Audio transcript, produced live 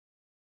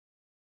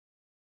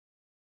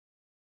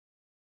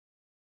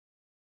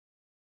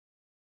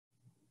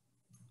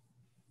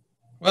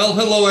Well,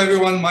 hello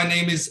everyone. My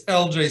name is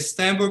LJ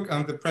Stambuk.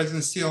 I'm the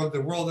President and CEO of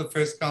the World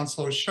Affairs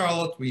Council of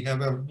Charlotte. We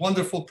have a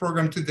wonderful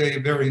program today,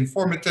 very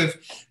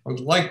informative. I would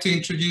like to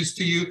introduce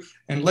to you,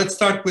 and let's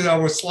start with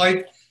our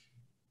slide.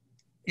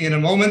 In a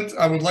moment,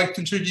 I would like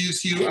to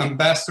introduce you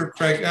Ambassador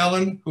Craig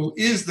Allen, who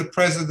is the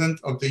President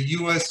of the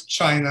U.S.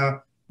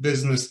 China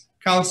Business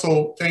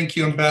Council. Thank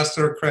you,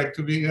 Ambassador Craig,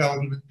 to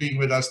being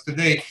with us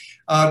today.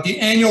 The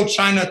annual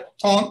China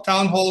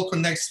Town Hall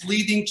connects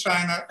leading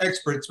China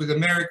experts with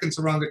Americans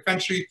around the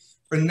country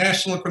for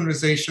national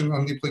conversation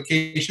on the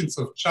implications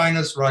of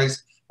China's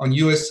rise on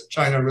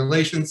U.S.-China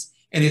relations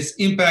and its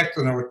impact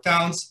on our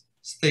towns,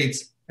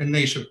 states, and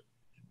nation.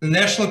 The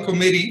National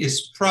Committee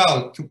is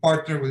proud to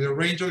partner with a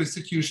range of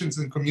institutions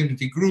and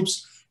community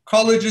groups,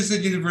 colleges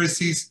and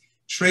universities,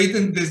 trade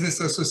and business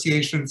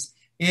associations,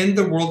 and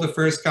the World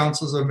Affairs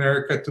Councils of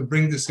America to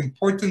bring this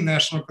important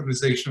national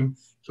conversation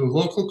to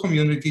local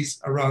communities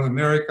around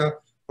America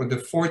for the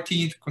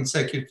 14th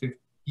consecutive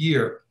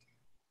year.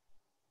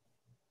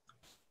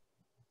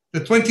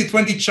 The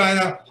 2020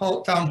 China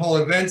Town Hall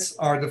events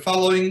are the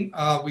following.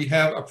 We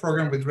have a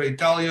program with Ray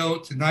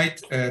Dalio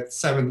tonight at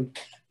 7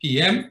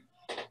 p.m.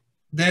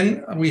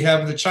 Then we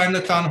have the China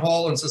Town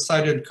Hall on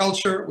Society and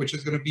Culture, which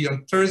is going to be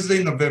on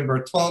Thursday,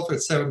 November 12th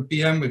at 7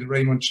 p.m. with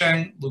Raymond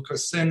Chang,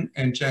 Lucas Sin,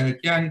 and Janet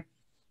Yang.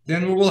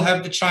 Then we will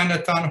have the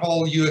China Town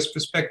Hall U.S.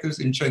 Perspectives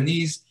in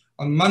Chinese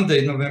on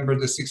Monday, November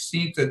the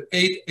 16th at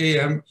 8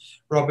 a.m.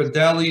 Robert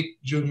Daly,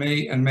 Jun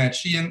Mei, and Matt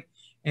Sheehan.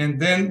 And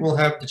then we'll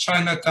have the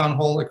China Town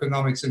Hall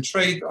Economics and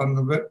Trade on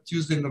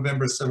Tuesday,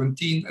 November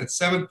 17th at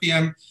 7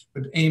 p.m.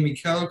 with Amy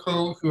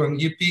Kelko, Huang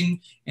Yiping,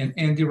 and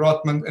Andy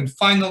Rotman. And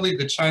finally,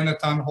 the China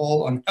Town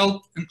Hall on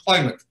Health and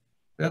Climate.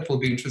 That will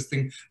be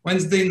interesting.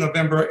 Wednesday,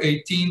 November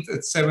 18th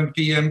at 7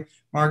 p.m.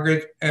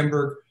 Margaret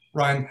Amberg,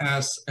 Ryan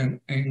Haas, and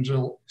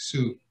Angel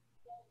Su.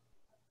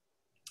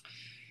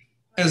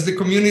 As the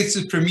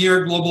community's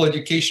premier global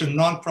education,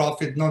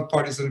 nonprofit,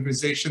 nonpartisan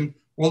organization,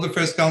 World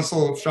Affairs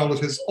Council of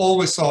Charlotte has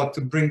always sought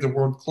to bring the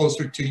world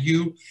closer to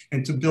you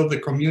and to build a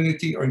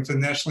community of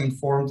internationally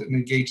informed and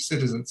engaged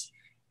citizens.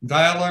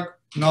 Dialogue,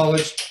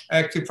 knowledge,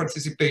 active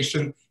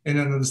participation, and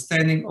an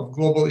understanding of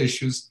global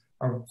issues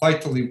are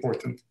vitally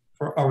important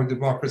for our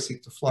democracy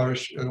to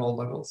flourish at all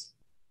levels.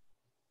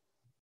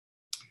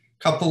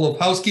 Couple of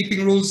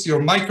housekeeping rules.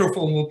 Your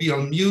microphone will be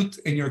on mute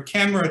and your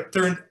camera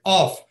turned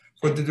off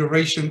for the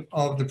duration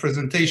of the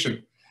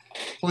presentation.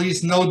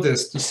 Please note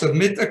this: to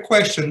submit a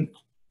question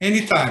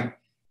anytime,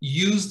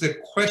 use the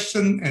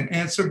question and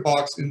answer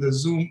box in the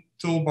Zoom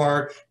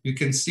toolbar. You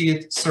can see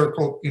it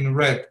circled in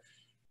red.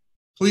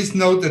 Please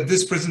note that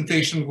this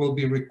presentation will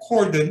be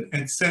recorded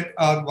and sent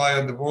out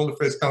via the World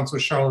Affairs Council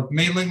Charlotte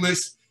mailing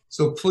list,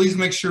 so please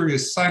make sure you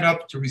sign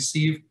up to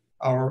receive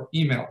our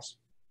emails.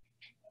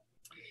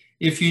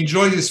 If you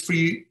enjoy this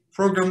free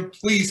program,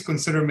 please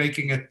consider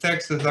making a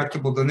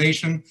tax-deductible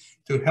donation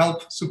to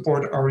help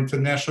support our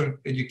international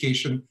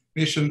education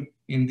mission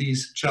in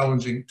these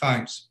challenging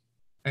times.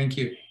 Thank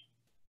you.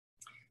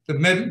 The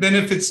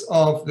benefits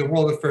of the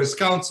World Affairs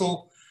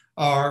Council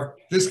are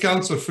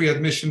discounts or free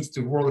admissions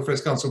to World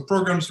Affairs Council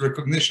programs,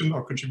 recognition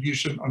or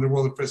contribution on the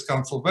World Affairs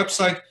Council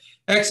website,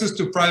 access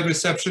to private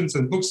receptions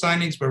and book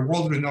signings by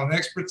world-renowned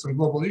experts on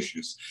global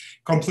issues,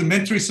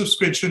 complimentary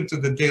subscription to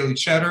the Daily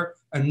Chatter,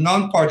 a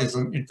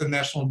nonpartisan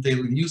international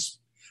daily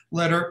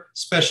newsletter,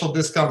 special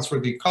discounts for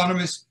The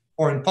Economist,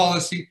 Foreign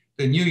Policy,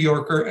 The New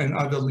Yorker, and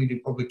other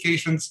leading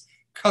publications,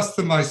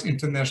 customized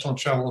international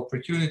travel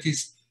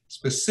opportunities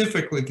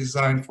specifically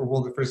designed for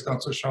World Affairs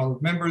Council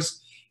Charlotte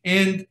members,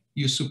 and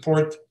you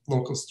support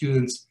local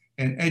students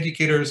and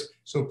educators.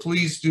 So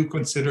please do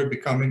consider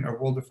becoming a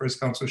World Affairs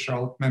Council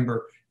Charlotte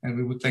member, and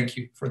we would thank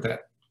you for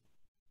that.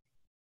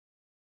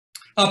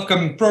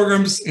 Upcoming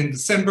programs in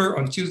December,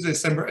 on Tuesday,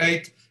 December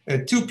 8th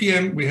at 2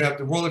 p.m., we have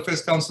the World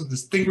Affairs Council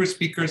Distinguished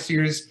Speaker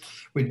Series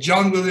with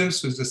John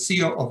Williams, who's the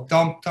CEO of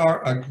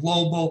Domtar, a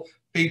global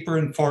paper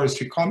and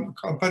forestry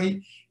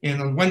company. And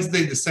on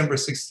Wednesday, December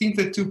 16th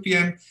at 2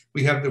 p.m.,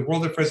 we have the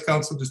World Affairs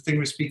Council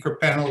Distinguished Speaker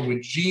Panel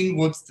with Jean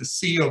Woods, the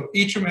CEO of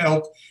Atrium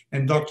Health,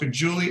 and Dr.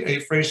 Julie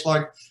A.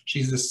 Freischlag.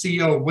 She's the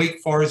CEO of Wake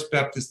Forest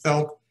Baptist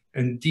Health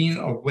and Dean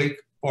of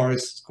Wake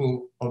Forest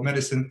School of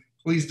Medicine.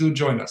 Please do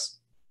join us.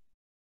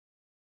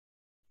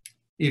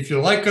 If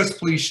you like us,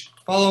 please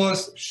follow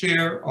us,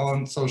 share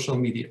on social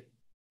media.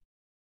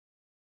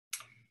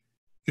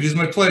 It is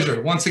my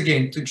pleasure, once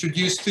again, to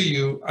introduce to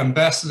you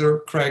Ambassador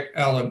Craig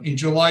Allen. In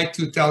July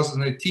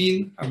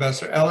 2018,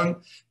 Ambassador Allen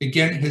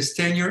began his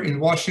tenure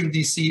in Washington,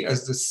 D.C.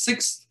 as the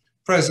 6th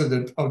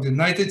President of the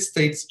United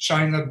States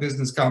China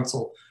Business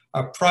Council,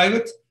 a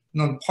private,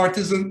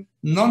 nonpartisan,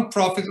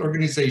 nonprofit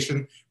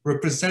organization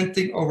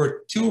representing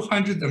over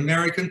 200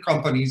 American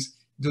companies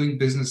doing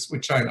business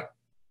with China.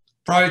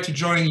 Prior to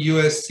joining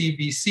U.S.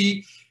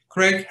 CBC,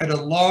 Craig had a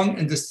long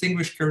and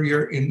distinguished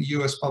career in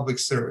U.S. public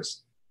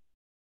service.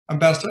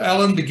 Ambassador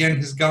Allen began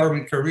his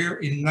government career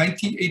in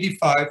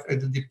 1985 at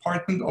the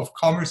Department of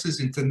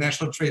Commerce's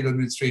International Trade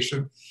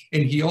Administration,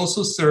 and he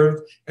also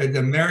served at the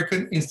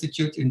American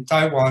Institute in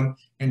Taiwan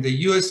and the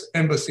U.S.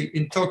 Embassy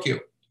in Tokyo.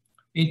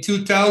 In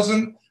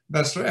 2000,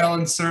 Ambassador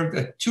Allen served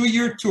a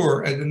 2-year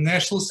tour at the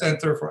National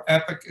Center for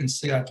APEC in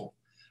Seattle.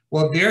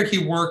 While there, he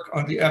worked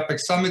on the APEC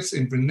summits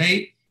in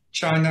Brunei,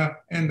 China,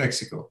 and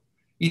Mexico.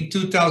 In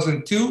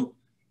 2002,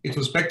 it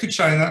was back to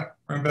China,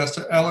 where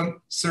Ambassador Allen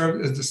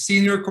served as the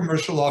senior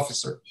commercial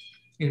officer.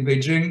 In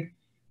Beijing,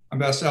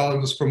 Ambassador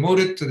Allen was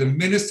promoted to the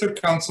Minister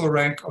Council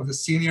rank of the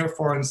Senior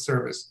Foreign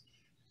Service.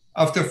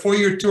 After a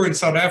 4-year tour in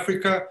South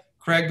Africa,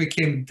 Craig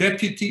became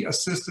Deputy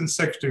Assistant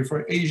Secretary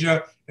for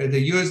Asia at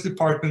the U.S.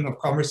 Department of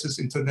Commerce's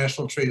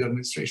International Trade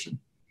Administration.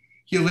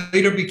 He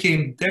later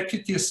became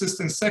Deputy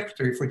Assistant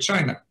Secretary for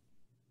China.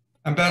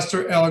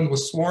 Ambassador Allen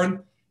was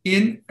sworn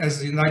in as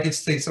the United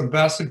States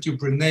Ambassador to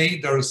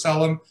Brunei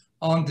Darussalam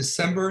on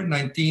December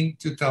 19,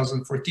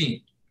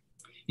 2014.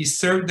 He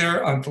served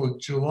there until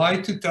July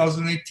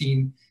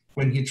 2018,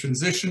 when he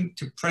transitioned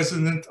to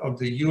President of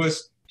the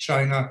U.S.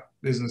 China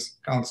Business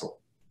Council.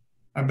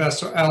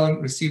 Ambassador Allen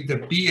received a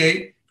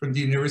BA from the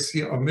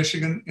University of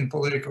Michigan in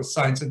Political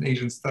Science and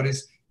Asian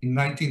Studies in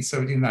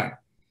 1979.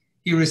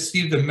 He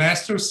received a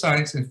Master of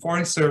Science in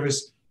Foreign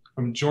Service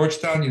from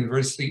Georgetown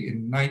University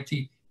in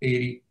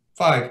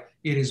 1985.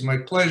 It is my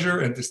pleasure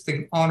and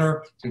distinct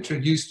honor to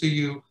introduce to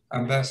you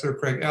Ambassador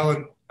Craig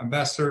Allen.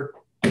 Ambassador,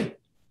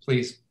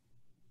 please.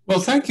 Well,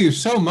 thank you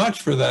so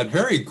much for that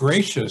very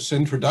gracious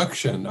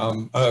introduction.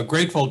 I'm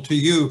grateful to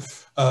you,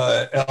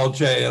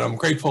 LJ, and I'm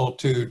grateful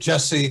to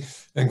Jesse,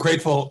 and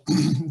grateful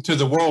to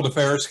the World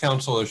Affairs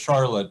Council of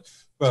Charlotte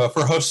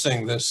for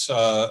hosting this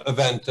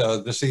event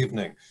this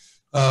evening.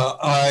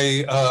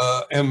 I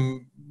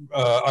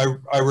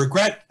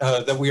regret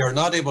that we are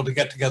not able to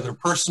get together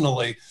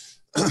personally,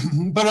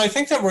 but I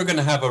think that we're going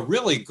to have a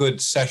really good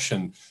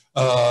session,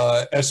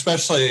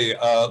 especially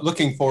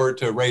looking forward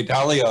to Ray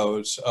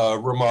Dalio's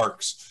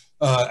remarks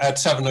at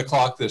 7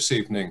 o'clock this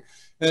evening.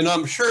 And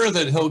I'm sure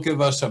that he'll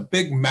give us a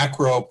big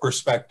macro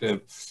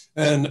perspective.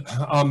 And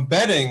I'm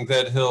betting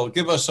that he'll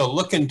give us a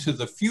look into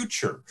the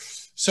future.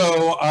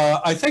 So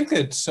I think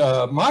it's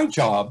my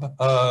job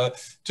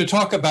to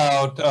talk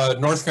about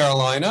North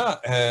Carolina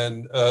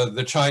and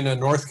the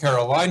China-North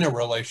Carolina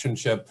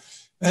relationship,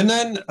 and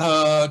then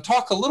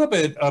talk a little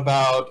bit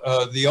about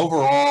the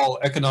overall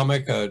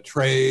economic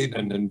trade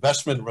and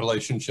investment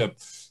relationship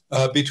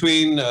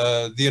between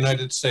the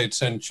United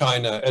States and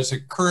China as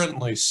it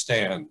currently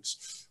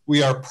stands.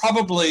 We are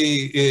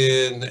probably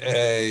in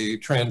a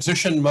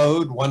transition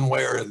mode one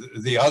way or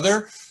the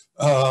other,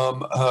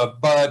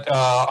 but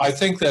I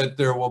think that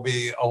there will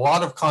be a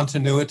lot of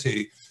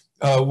continuity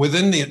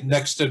within the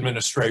next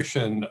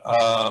administration,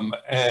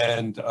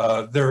 and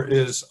there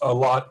is a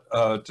lot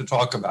to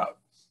talk about.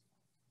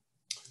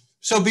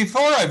 So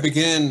before I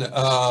begin,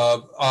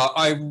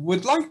 I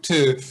would like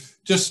to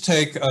just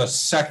take a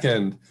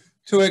second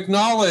to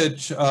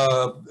acknowledge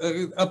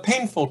a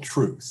painful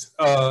truth.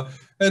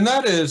 And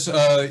that is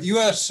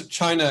U.S.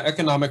 China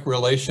economic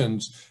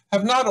relations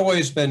have not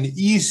always been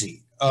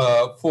easy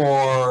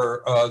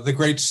for the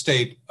great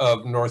state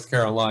of North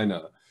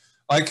Carolina.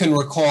 I can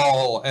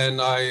recall, and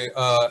I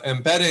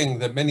am betting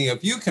that many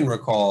of you can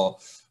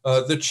recall,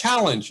 the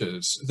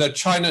challenges that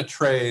China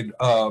trade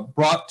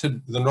brought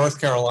to the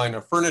North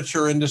Carolina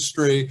furniture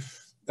industry,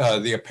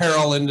 the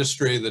apparel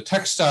industry, the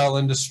textile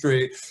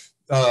industry,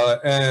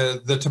 and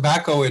the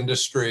tobacco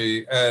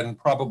industry, and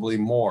probably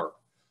more.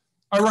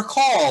 I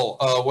recall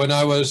when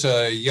I was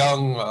a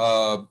young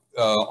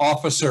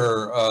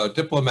officer,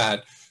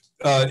 diplomat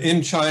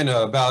in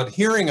China, about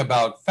hearing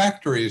about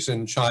factories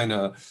in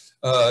China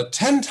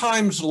 10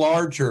 times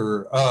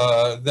larger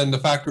than the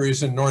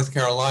factories in North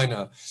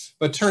Carolina,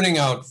 but turning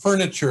out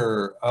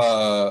furniture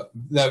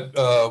that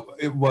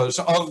it was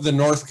of the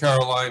North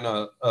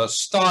Carolina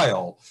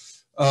style,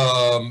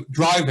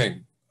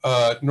 driving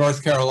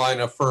North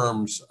Carolina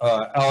firms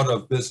out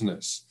of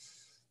business.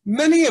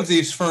 Many of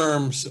these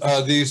firms,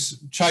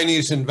 these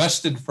Chinese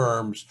invested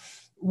firms,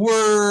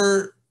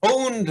 were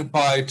owned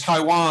by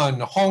Taiwan,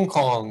 Hong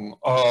Kong,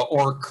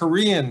 or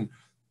Korean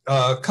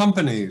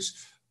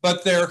companies,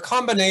 but their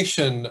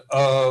combination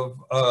of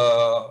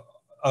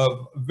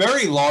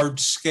very large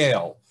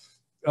scale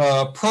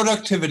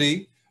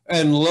productivity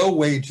and low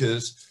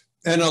wages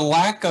and a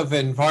lack of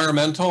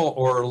environmental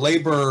or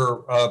labor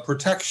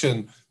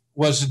protection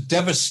was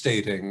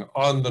devastating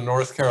on the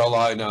North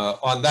Carolina,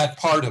 on that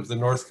part of the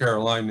North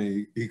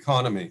Carolina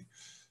economy.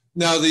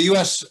 Now, the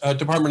U.S.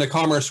 Department of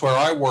Commerce, where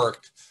I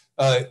worked,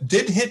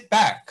 did hit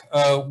back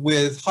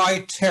with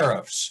high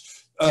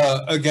tariffs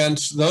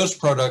against those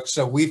products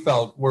that we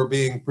felt were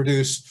being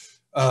produced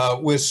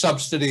with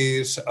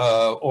subsidies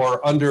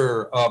or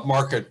under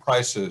market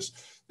prices.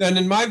 And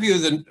in my view,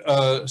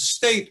 the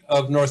state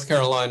of North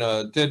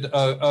Carolina did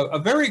a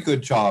very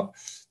good job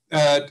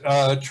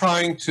at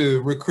trying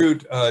to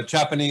recruit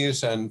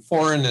Japanese and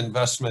foreign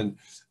investment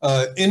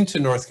into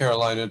North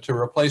Carolina to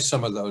replace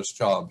some of those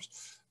jobs.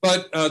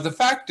 But the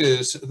fact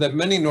is that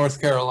many North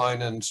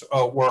Carolinians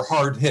were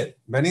hard hit.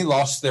 Many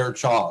lost their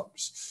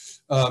jobs.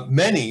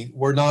 Many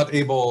were not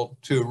able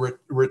to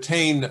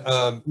retain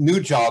new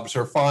jobs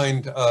or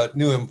find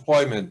new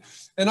employment.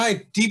 And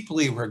I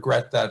deeply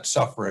regret that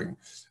suffering.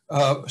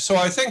 So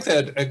I think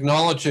that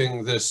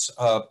acknowledging this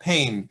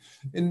pain,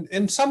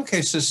 in some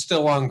cases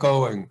still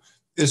ongoing,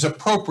 is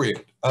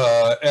appropriate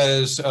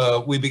as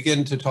we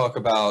begin to talk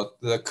about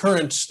the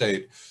current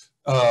state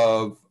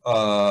of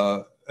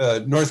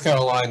North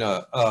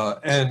Carolina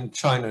and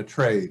China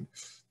trade.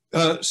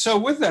 So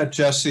with that,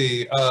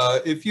 Jesse,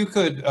 if you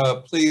could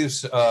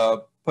please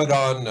put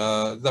on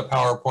the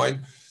PowerPoint.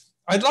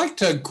 I'd like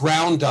to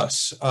ground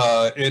us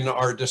in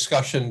our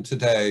discussion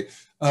today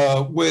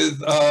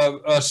with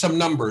some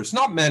numbers,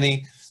 not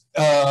many,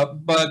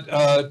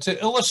 but to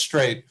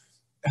illustrate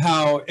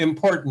how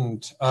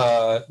important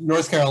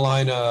North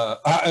Carolina,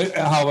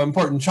 how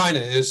important China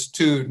is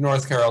to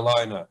North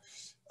Carolina.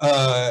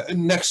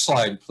 Next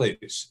slide,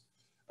 please.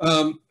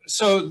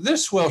 So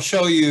this will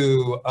show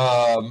you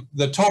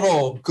the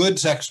total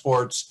goods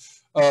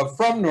exports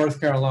from North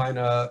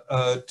Carolina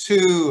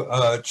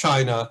to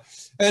China.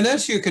 And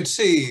as you can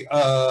see,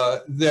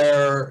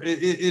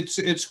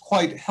 it's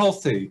quite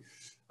healthy.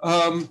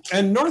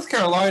 And North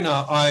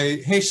Carolina,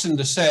 I hasten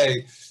to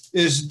say,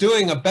 is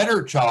doing a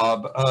better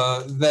job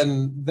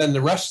than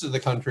the rest of the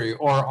country,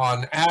 or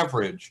on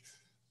average.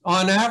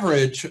 On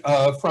average,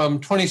 from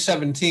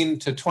 2017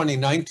 to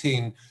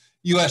 2019,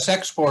 U.S.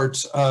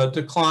 exports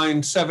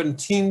declined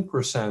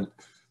 17%.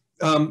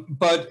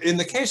 But in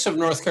the case of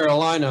North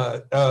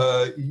Carolina,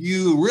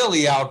 you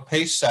really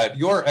outpaced that.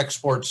 Your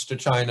exports to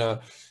China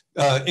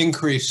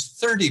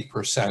increased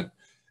 30%.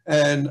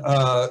 And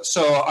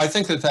so I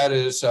think that that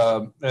is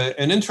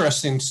an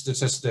interesting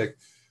statistic.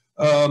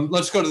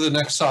 Let's go to the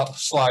next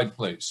slide,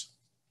 please.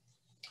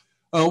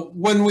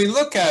 When we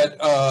look at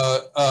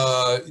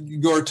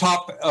your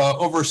top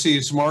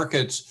overseas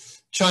markets,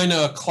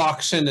 China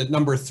clocks in at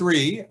number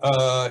 3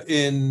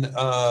 in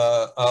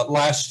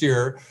last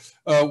year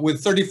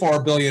with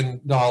 $34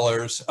 billion.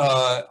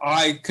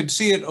 I could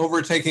see it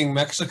overtaking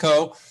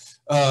Mexico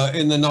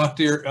in the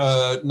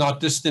not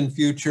distant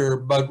future,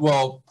 but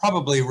will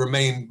probably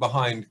remain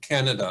behind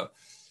Canada.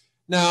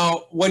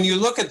 Now, when you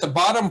look at the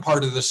bottom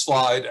part of the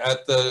slide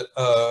at the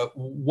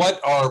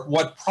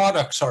what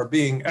products are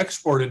being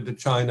exported to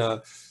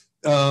China,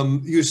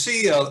 you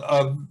see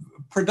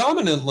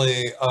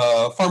predominantly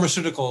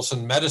pharmaceuticals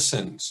and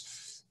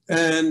medicines,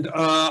 and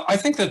I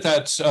think that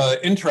that's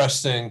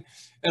interesting.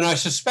 And I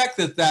suspect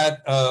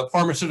that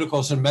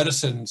pharmaceuticals and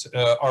medicines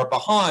are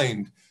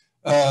behind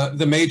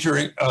the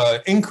major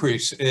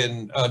increase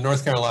in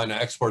North Carolina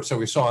exports that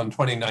we saw in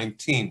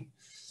 2019.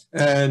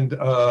 And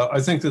I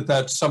think that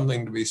that's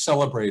something to be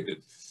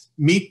celebrated.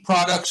 Meat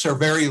products are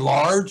very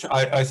large.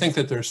 I think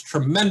that there's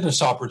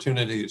tremendous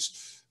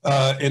opportunities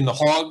in the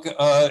hog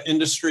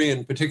industry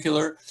in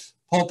particular.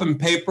 Pulp and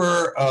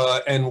paper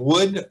and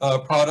wood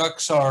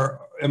products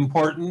are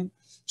important.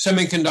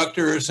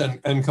 Semiconductors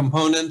and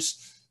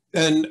components,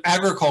 and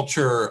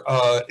agriculture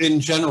in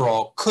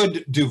general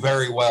could do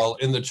very well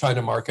in the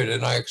China market.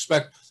 And I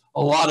expect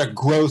a lot of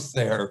growth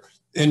there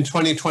in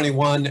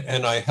 2021,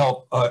 and I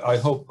hope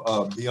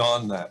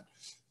beyond that.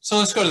 So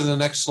let's go to the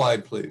next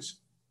slide, please.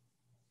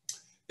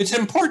 It's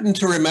important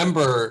to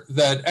remember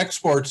that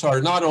exports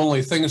are not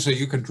only things that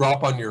you could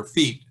drop on your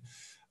feet,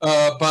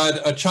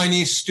 but a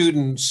Chinese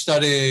student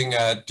studying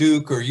at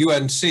Duke or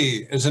UNC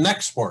is an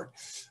export.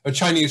 A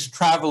Chinese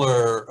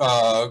traveler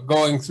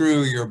going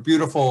through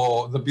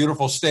the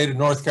beautiful state of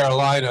North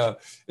Carolina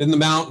in the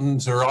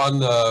mountains or on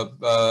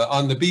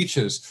the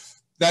beaches,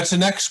 that's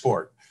an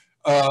export.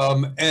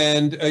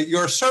 And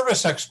your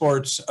service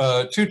exports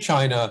to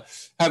China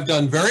have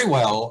done very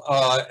well,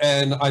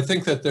 and I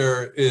think that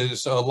there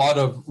is a lot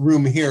of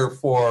room here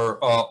for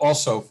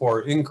also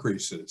for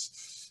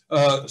increases.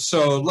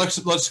 So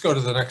let's go to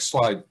the next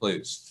slide,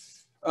 please.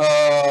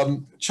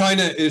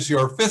 China is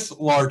your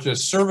 5th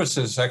largest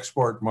services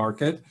export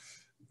market,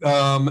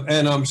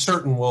 and I'm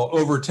certain will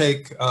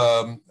overtake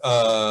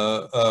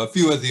a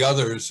few of the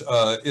others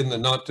in the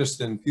not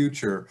distant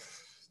future.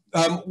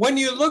 When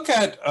you look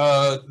at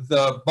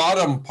the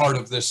bottom part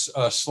of this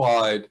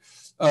slide,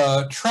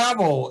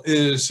 travel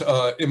is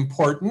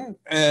important,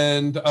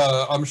 and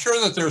I'm sure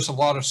that there's a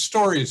lot of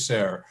stories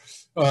there.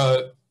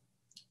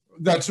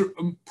 That's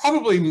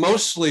probably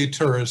mostly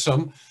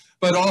tourism,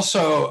 but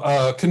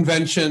also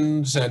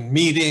conventions and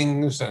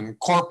meetings and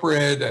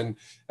corporate and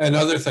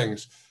other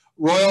things.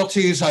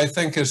 Royalties, I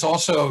think, is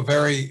also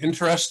very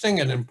interesting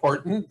and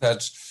important.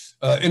 That's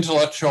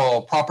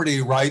intellectual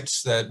property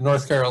rights that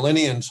North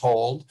Carolinians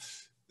hold,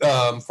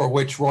 for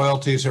which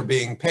royalties are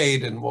being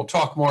paid, and we'll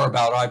talk more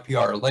about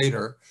IPR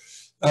later.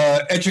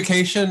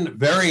 Education,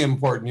 very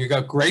important. You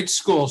got great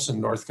schools in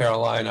North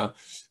Carolina,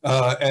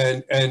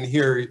 and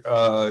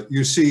here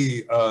you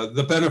see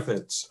the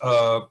benefits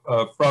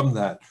from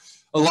that.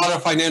 A lot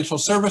of financial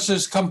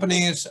services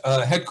companies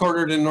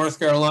headquartered in North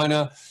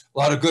Carolina, a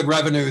lot of good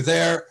revenue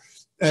there,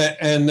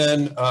 and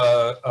then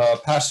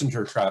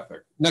passenger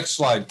traffic. Next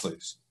slide,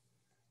 please.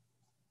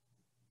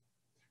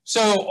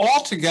 So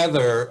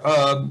altogether,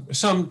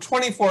 some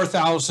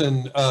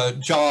 24,000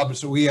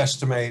 jobs, we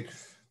estimate,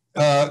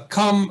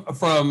 come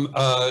from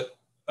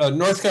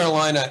North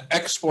Carolina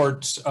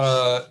exports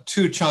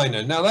to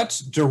China. Now that's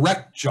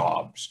direct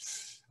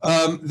jobs.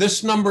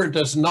 This number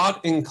does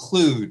not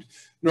include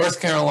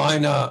North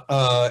Carolina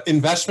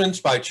investments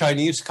by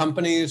Chinese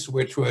companies,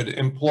 which would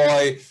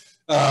employ,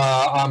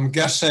 I'm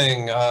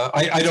guessing,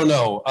 I don't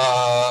know,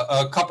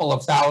 a couple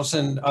of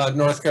thousand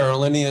North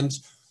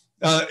Carolinians.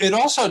 It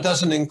also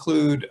doesn't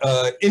include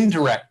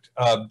indirect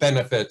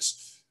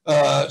benefits,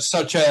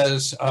 such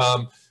as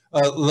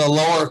the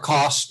lower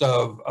cost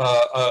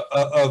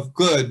of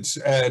goods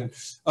and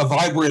a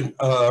vibrant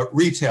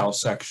retail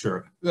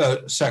sector.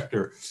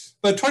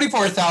 But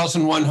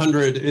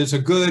 24,100 is a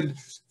good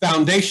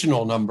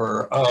foundational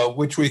number,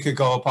 which we could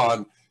go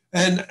upon.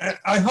 And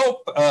I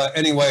hope,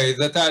 anyway,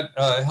 that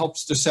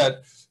helps to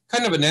set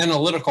kind of an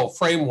analytical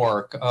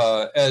framework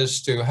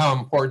as to how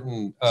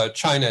important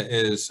China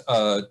is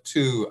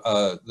to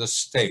the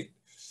state.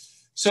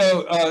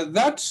 So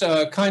that's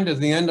kind of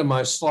the end of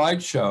my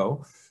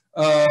slideshow.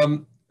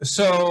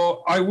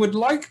 So I would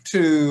like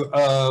to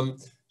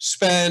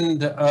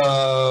spend,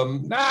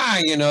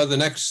 the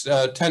next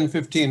 10,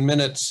 15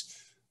 minutes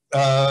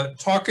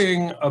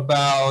talking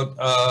about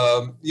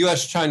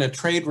U.S. China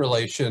trade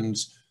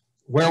relations,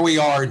 where we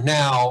are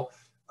now,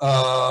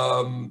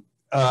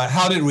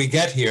 how did we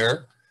get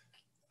here,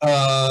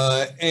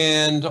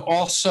 and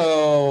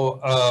also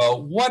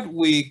what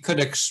we could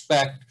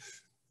expect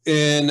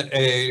in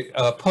a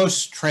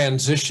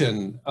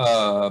post-transition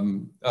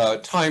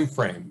time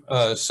frame,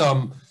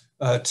 some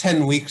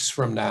 10 weeks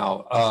from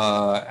now,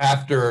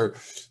 after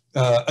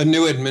a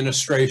new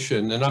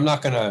administration. And I'm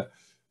not going to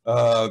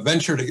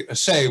venture to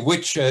say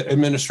which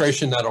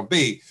administration that'll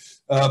be,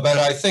 but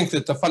I think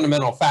that the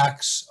fundamental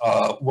facts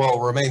will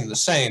remain the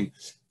same,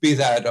 be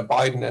that a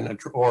Biden and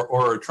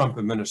or a Trump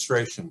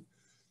administration.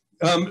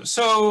 Let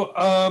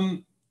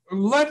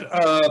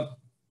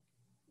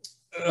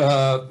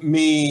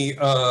me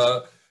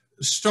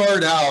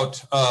start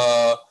out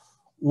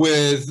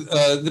with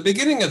the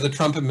beginning of the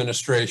Trump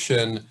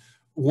administration,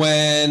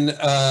 when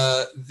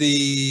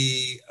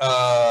the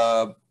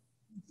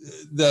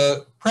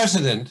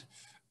president,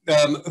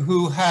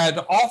 who had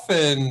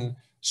often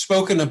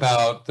spoken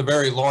about the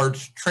very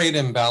large trade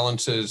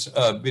imbalances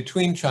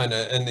between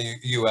China and the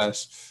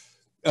U.S.,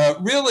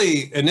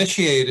 really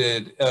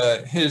initiated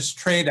his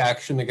trade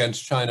action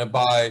against China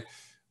by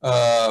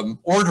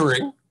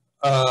ordering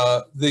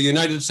the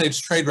United States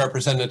Trade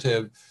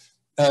Representative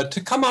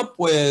to come up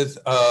with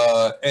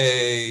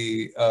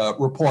a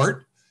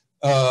report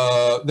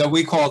that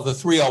we call the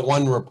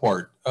 301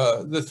 report.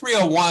 The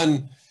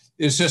 301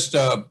 is just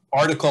an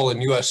article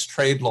in U.S.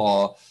 trade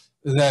law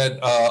that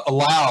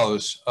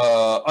allows,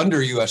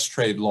 under U.S.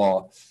 trade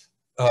law,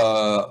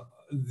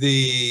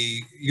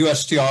 the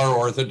USTR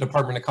or the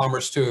Department of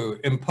Commerce to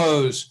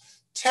impose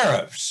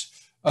tariffs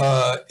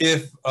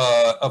if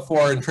a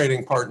foreign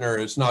trading partner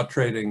is not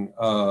trading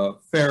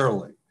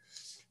fairly.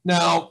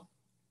 Now,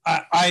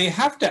 I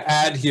have to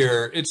add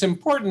here, it's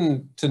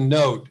important to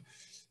note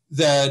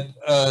that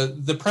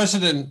the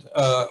president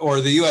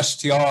or the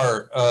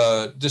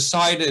USTR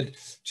decided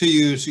to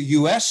use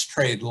U.S.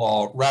 trade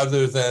law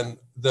rather than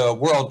the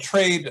World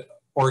Trade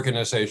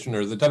Organization,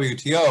 or the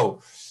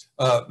WTO,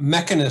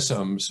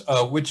 mechanisms,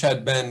 which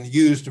had been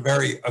used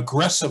very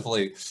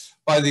aggressively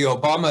by the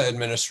Obama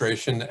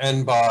administration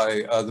and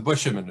by the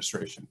Bush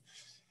administration.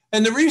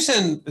 And the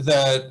reason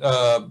that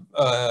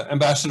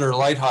Ambassador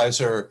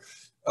Lighthizer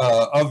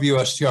of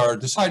USTR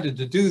decided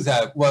to do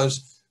that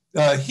was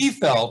he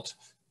felt,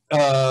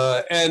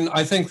 and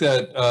I think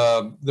that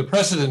the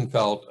president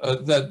felt,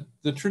 that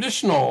the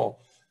traditional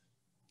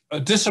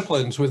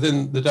disciplines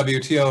within the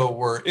WTO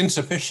were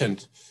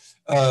insufficient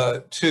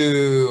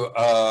to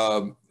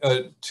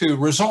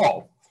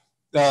resolve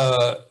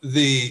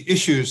the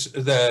issues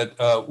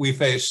that we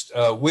faced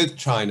with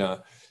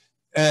China.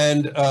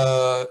 And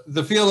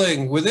the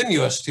feeling within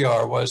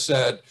USTR was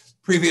that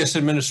previous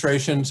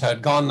administrations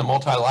had gone the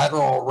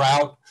multilateral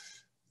route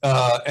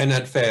and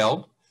had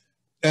failed,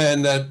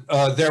 and that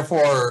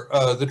therefore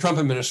the Trump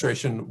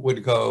administration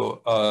would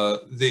go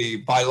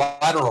the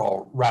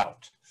bilateral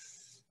route.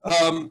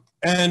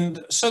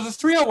 And so the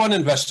 301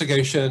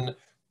 investigation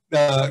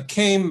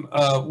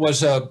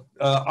was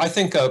I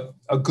think a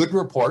good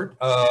report,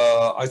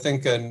 I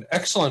think an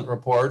excellent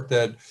report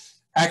that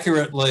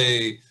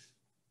accurately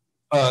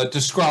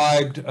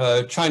described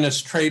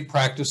China's trade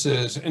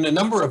practices in a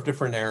number of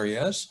different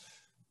areas,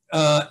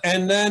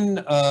 and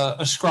then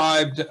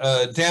ascribed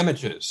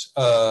damages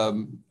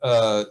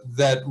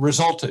that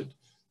resulted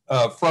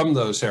from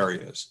those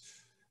areas.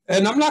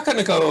 And I'm not going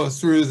to go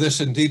through this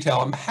in detail.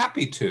 I'm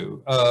happy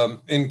to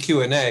in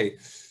Q&A.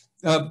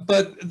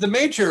 But the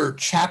major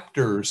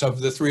chapters of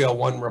the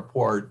 301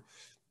 report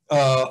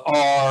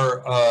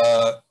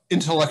are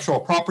intellectual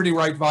property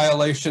right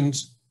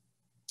violations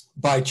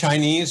by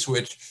Chinese,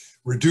 which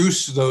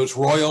reduce those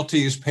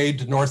royalties paid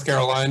to North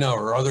Carolina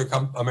or other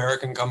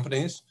American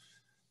companies,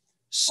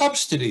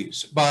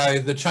 subsidies by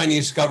the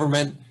Chinese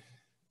government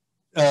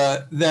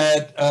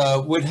that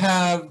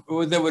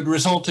would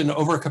result in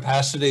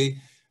overcapacity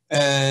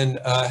and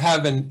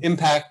have an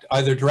impact,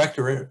 either direct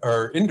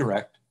or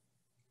indirect,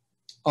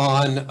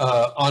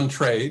 on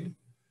trade,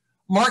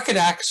 market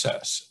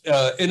access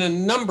in a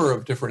number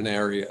of different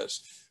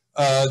areas.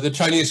 The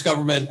Chinese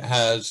government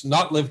has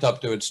not lived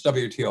up to its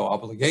WTO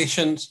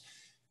obligations,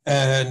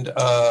 and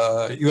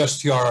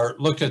USTR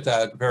looked at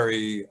that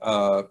very,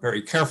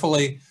 very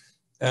carefully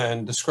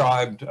and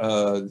described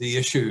the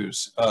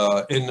issues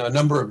in a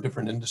number of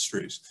different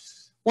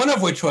industries, one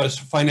of which was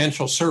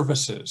financial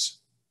services.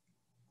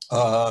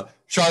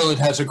 Charlotte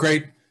has a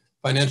great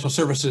financial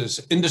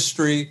services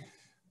industry,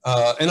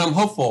 and I'm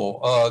hopeful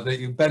that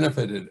you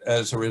benefited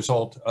as a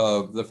result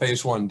of the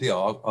phase one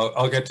deal.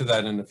 I'll get to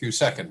that in a few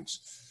seconds.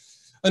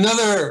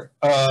 Another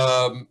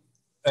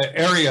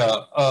area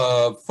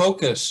of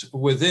focus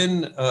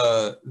within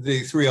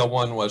the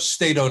 301 was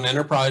state-owned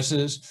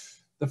enterprises.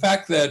 The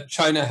fact that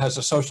China has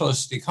a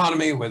socialist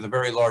economy with a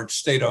very large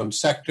state-owned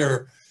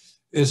sector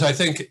is, I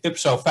think,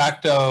 ipso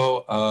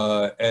facto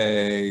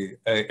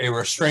a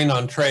restraint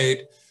on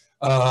trade,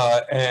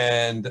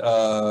 and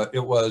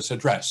it was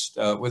addressed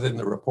within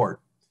the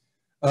report.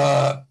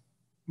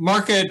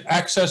 Market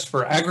access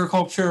for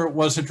agriculture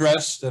was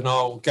addressed, and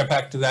I'll get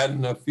back to that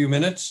in a few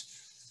minutes.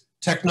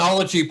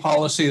 Technology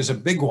policy is a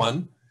big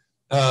one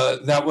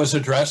that was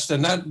addressed,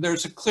 and that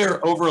there's a clear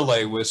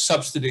overlay with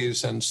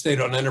subsidies and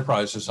state-owned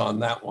enterprises on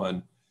that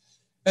one.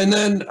 And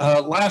then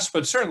last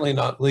but certainly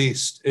not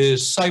least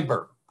is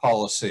cyber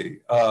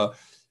policy.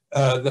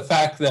 The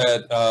fact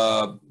that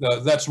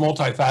that's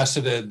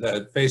multifaceted,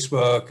 that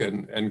Facebook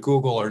and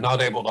Google are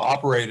not able to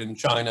operate in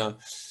China,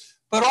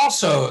 but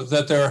also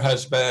that there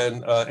has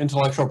been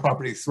intellectual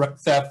property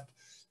theft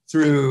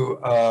through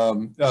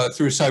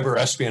cyber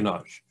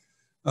espionage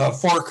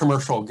for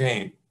commercial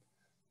gain.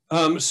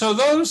 So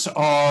those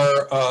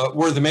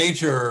were the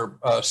major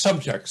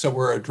subjects that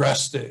were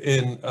addressed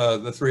in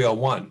the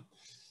 301.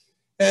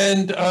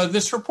 And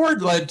this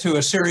report led to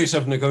a series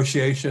of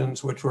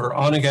negotiations which were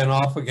on again,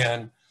 off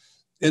again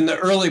in the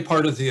early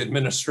part of the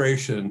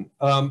administration,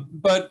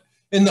 but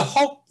in the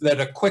hope that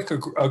a quick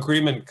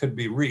agreement could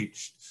be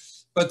reached.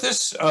 But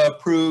this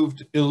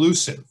proved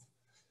elusive.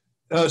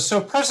 So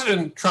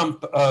President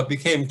Trump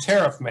became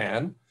tariff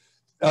man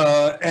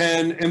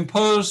and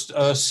imposed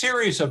a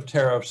series of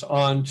tariffs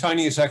on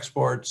Chinese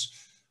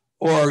exports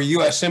or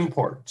US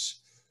imports.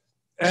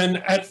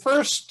 And at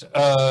first,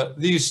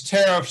 these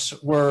tariffs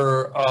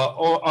were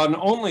on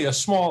only a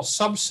small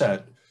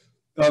subset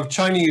of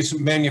Chinese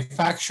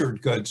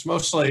manufactured goods,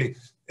 mostly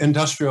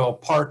industrial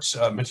parts,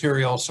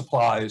 material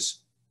supplies,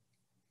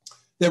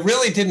 that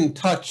really didn't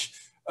touch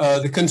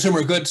the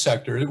consumer goods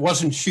sector. It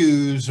wasn't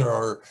shoes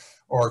or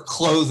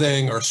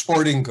clothing or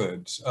sporting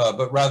goods,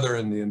 but rather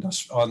on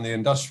the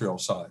industrial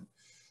side.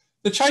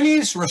 The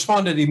Chinese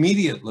responded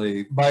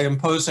immediately by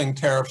imposing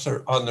tariffs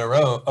of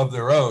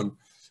their own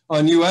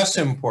on US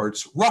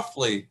imports,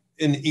 roughly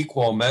in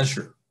equal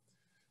measure.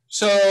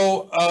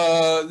 So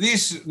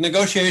these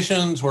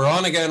negotiations were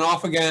on again,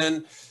 off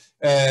again,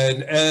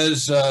 and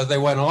as they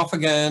went off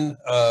again,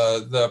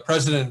 the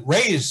president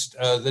raised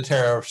the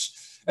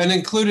tariffs and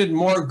included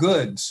more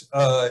goods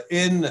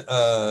in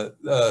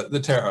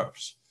the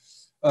tariffs,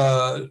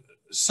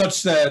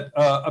 such that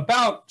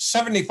about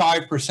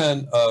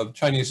 75% of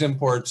Chinese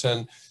imports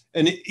and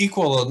an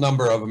equal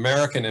number of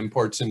American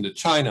imports into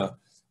China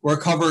were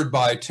covered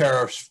by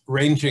tariffs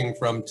ranging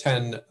from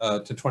 10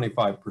 to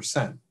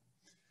 25%.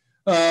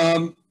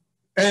 And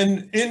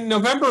in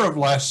November of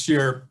last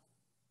year,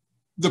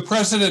 the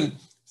president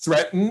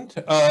threatened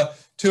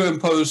to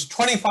impose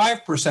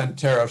 25%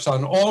 tariffs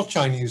on all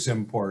Chinese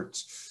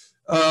imports.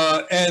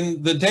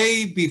 And the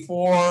day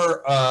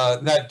before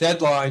that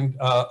deadline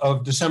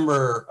of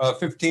December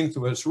 15th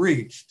was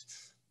reached,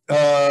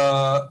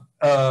 a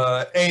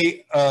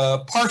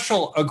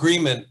partial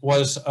agreement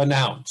was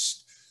announced,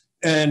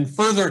 and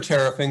further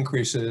tariff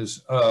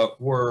increases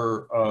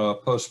were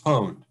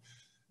postponed.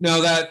 Now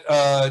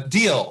that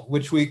deal,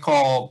 which we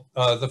call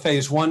the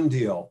phase one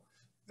deal,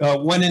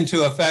 went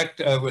into effect,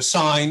 was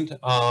signed,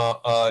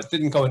 it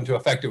didn't go into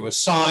effect, it was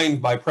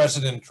signed by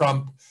President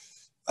Trump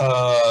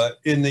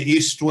in the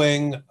East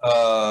Wing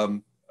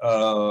on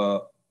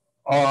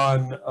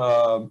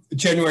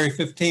January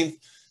 15th,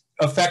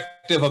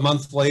 effective a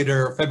month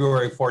later,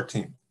 February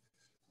 14th.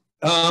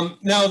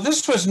 Now,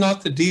 this was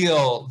not the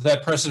deal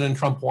that President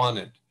Trump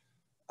wanted.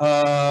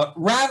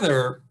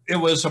 Rather, it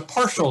was a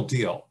partial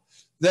deal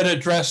that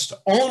addressed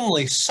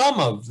only some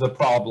of the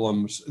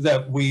problems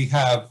that we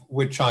have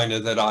with China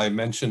that I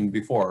mentioned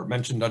before,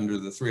 mentioned under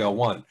the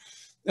 301.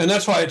 And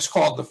that's why it's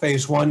called the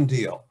phase one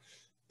deal.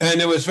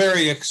 And it was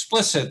very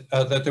explicit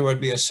that there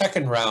would be a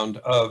second round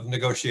of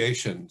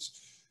negotiations.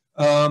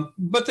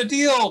 But the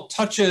deal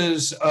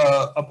touches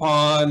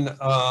upon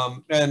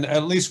and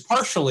at least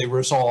partially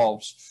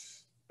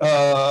resolves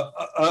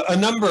a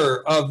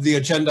number of the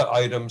agenda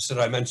items that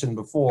I mentioned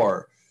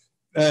before.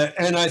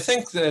 And I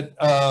think that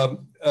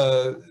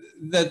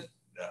that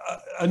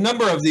a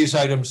number of these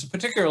items,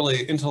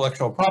 particularly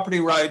intellectual property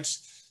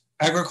rights,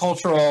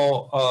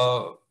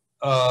 agricultural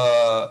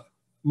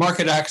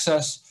market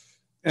access,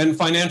 and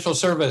financial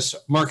service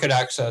market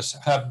access,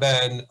 have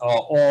been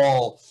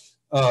all,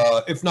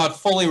 if not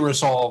fully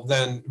resolved,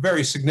 then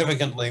very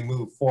significantly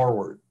moved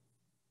forward.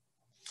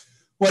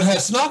 What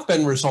has not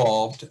been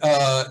resolved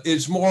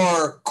is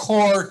more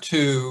core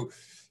to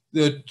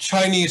the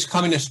Chinese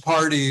Communist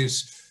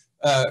Party's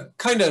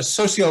kind of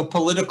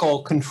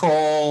socio-political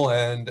control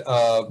and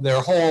their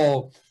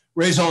whole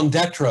raison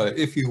d'etre,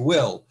 if you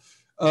will.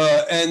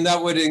 And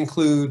that would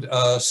include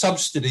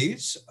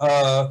subsidies,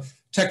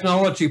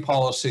 technology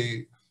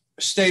policy,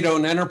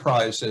 state-owned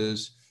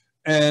enterprises,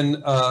 and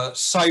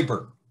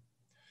cyber.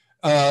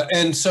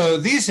 And so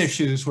these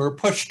issues were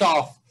pushed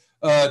off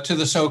to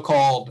the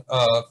so-called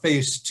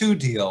phase 2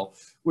 deal,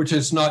 which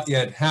has not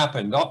yet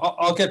happened.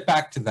 I'll get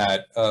back to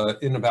that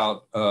in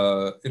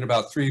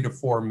about 3 to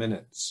 4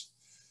 minutes.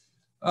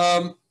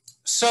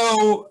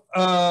 So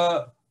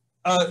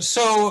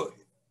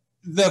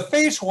the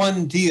phase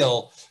 1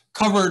 deal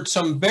covered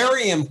some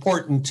very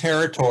important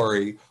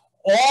territory,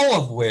 all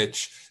of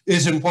which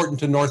is important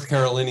to North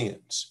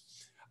Carolinians.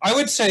 I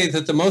would say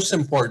that the most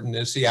important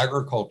is the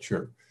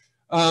agriculture.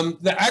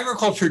 The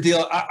agriculture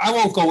deal, I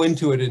won't go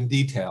into it in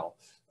detail.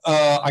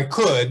 I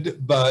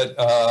could, but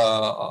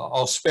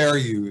I'll spare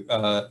you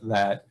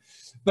that.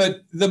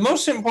 But the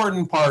most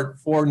important part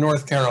for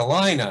North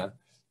Carolina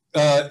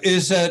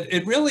is that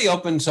it really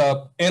opens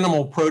up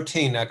animal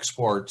protein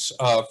exports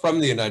from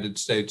the United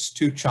States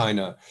to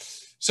China,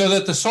 so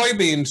that the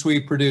soybeans we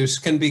produce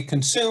can be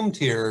consumed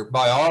here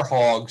by our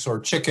hogs or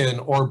chicken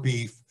or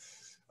beef,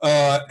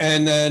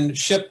 and then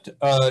shipped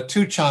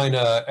to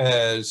China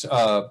as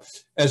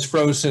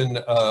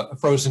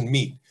frozen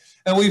meat.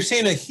 And we've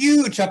seen a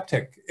huge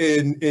uptick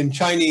in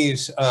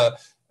Chinese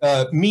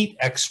meat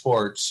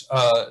exports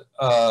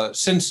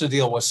since the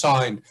deal was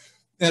signed.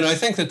 And I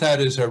think that that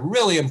is a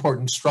really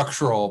important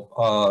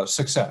structural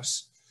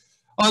success.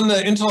 On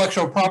the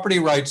intellectual property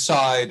rights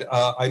side,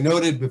 I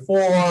noted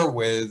before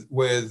with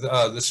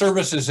the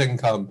services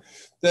income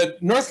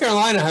that North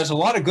Carolina has a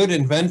lot of good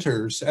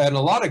inventors and a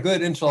lot of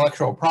good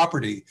intellectual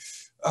property.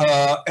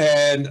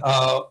 And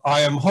I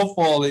am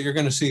hopeful that you're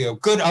going to see a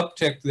good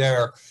uptick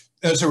there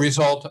as a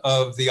result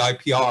of the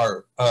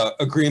IPR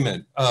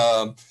agreement.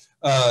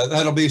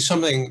 That'll be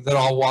something that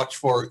I'll watch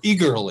for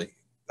eagerly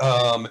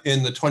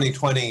in the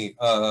 2020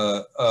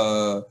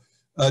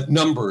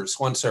 numbers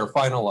once they're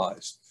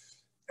finalized.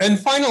 And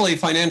finally,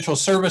 financial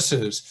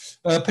services,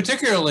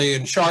 particularly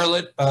in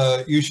Charlotte,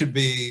 you should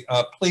be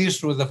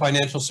pleased with the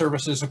Financial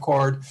Services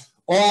Accord.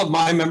 All of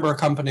my member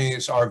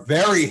companies are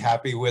very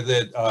happy with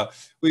it.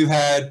 We've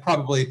had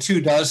probably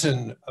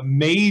 24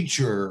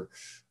 major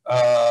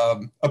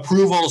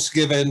approvals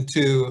given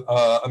to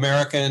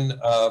American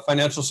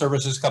financial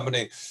services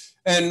company.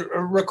 And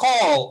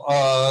recall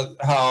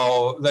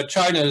how that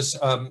China's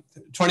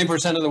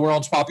 20% of the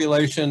world's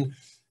population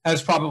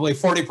has probably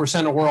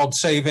 40% of world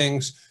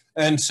savings.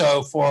 And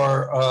so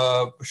for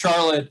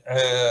Charlotte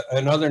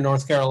and other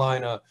North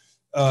Carolina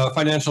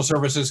financial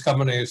services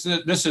companies,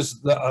 this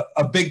is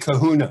a big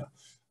kahuna.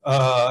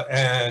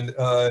 And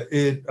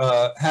it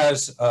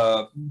has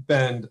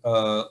been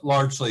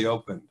largely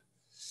opened.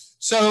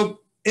 So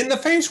in the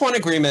phase 1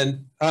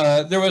 agreement,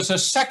 there was a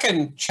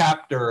second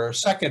chapter, a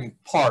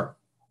second part.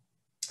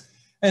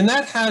 And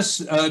that has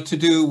to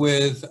do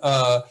with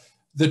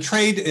the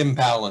trade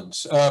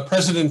imbalance.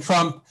 President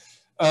Trump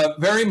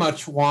very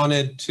much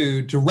wanted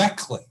to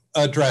directly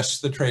address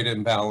the trade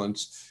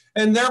imbalance.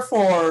 And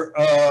therefore,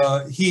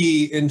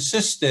 he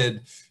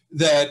insisted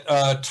that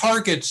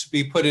targets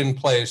be put in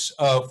place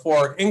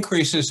for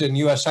increases in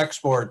U.S.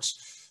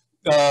 exports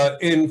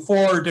in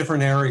 4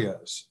 different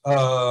areas.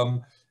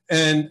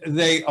 And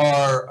they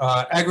are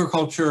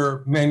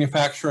agriculture,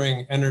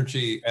 manufacturing,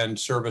 energy, and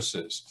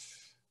services.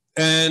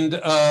 And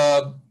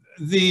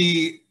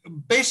the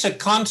basic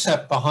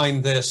concept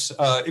behind this,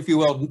 if you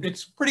will,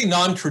 it's pretty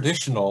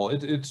non-traditional,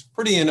 it's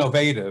pretty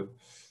innovative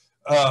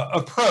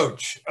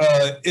approach,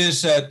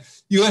 is that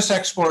U.S.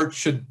 exports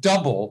should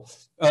double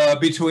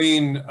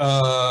between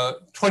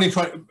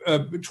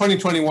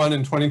 2021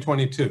 and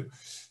 2022.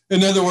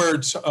 In other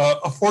words,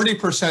 a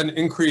 40%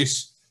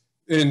 increase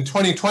in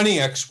 2020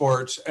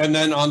 exports, and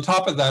then on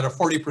top of that, a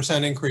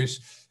 40% increase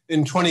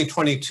in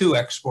 2022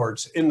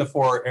 exports in the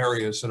 4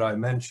 areas that I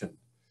mentioned.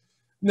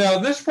 Now,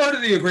 this part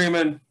of the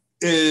agreement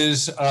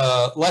is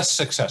less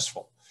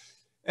successful.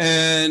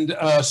 And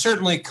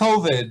certainly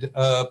COVID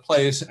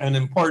plays an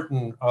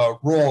important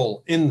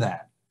role in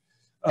that.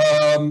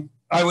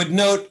 I would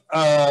note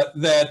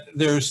that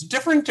there's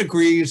different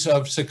degrees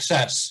of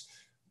success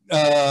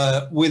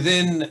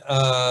within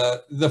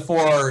the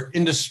 4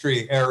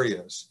 industry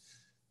areas.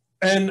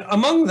 And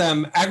among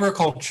them,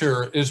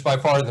 agriculture is by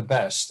far the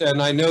best.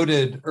 And I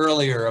noted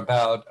earlier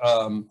about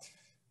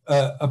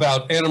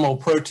animal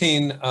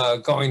protein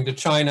going to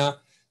China.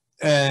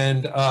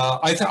 And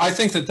I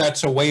think that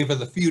that's a wave of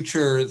the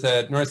future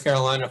that North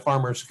Carolina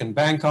farmers can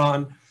bank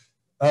on.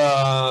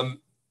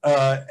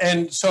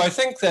 And so I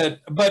think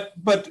that,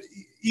 but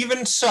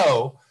even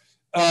so,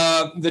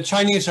 the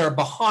Chinese are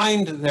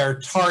behind their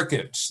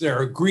targets,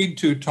 their agreed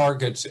to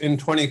targets in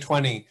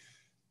 2020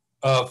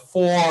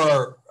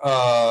 for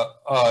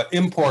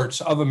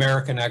imports of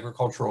American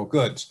agricultural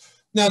goods.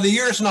 Now, the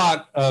year's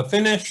not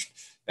finished,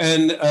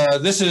 And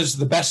this is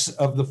the best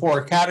of the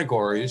four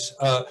categories.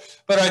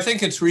 But I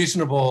think it's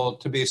reasonable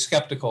to be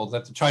skeptical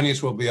that the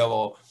Chinese will be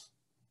able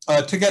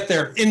to get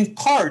there, in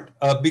part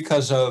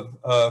because of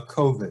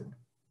COVID.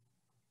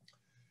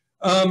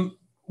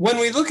 When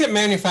we look at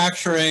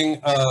manufacturing,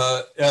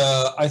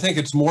 I think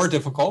it's more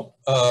difficult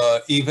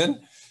even.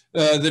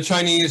 The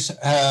Chinese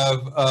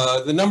have,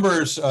 the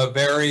numbers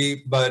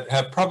vary, but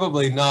have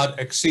probably not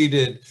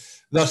exceeded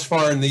thus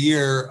far in the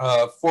year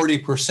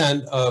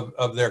 40%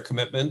 of their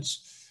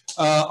commitments.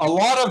 A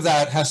lot of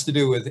that has to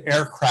do with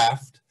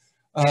aircraft.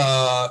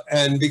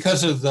 And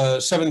because of the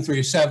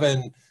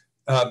 737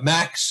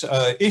 MAX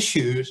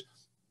issues,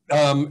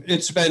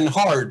 it's been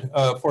hard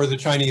for the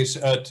Chinese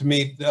to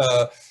meet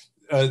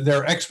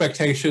their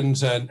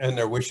expectations and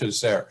their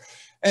wishes there.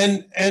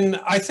 And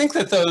I think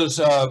that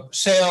those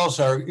sales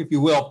are, if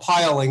you will,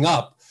 piling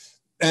up.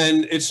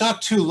 And it's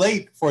not too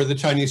late for the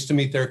Chinese to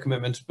meet their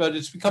commitments, but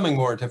it's becoming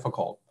more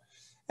difficult.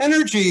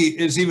 Energy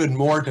is even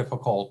more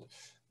difficult.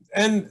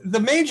 And the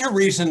major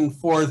reason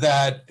for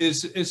that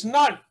is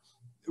not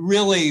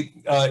really,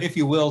 if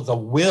you will, the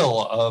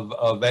will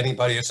of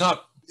anybody. It's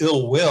not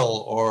ill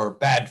will or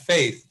bad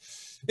faith.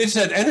 It's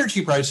that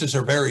energy prices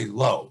are very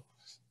low.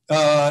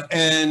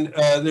 And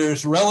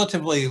there's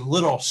relatively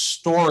little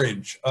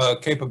storage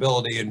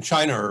capability in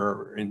China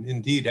or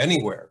indeed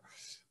anywhere.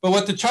 But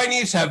what the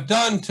Chinese have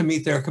done to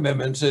meet their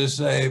commitments is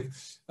they've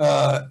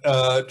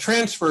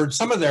transferred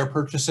some of their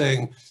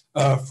purchasing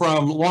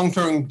from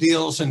long-term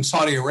deals in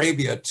Saudi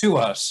Arabia to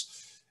us.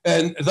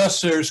 And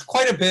thus there's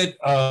quite a bit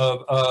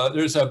of,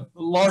 there's a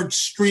large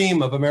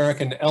stream of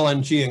American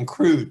LNG and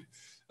crude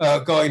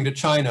going to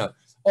China.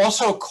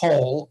 Also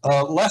coal,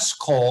 less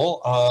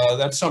coal,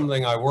 that's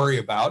something I worry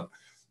about.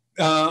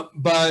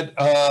 But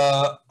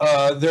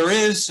there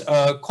is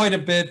quite a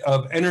bit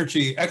of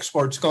energy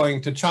exports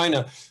going to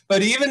China.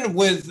 But even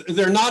with,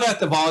 they're not at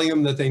the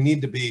volume that they need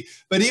to be.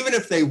 But even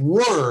if they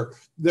were,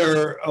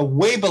 they're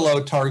way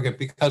below target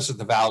because of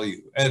the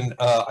value. And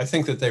I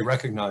think that they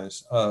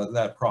recognize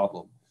that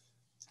problem.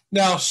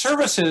 Now,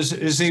 services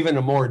is even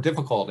a more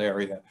difficult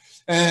area.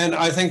 And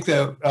I think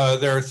that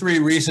there are three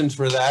reasons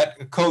for that: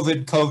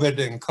 COVID, COVID,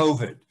 and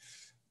COVID.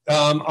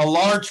 A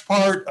large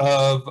part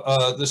of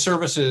the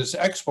services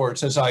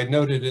exports, as I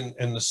noted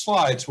in the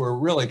slides, were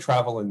really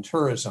travel and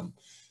tourism.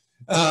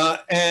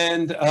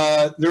 And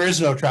there is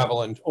no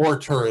travel or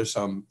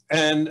tourism.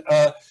 And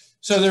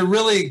so they're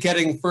really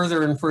getting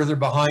further and further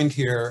behind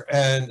here.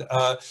 And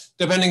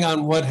depending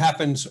on what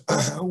happens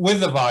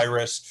with the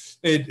virus,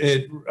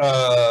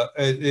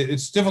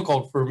 it's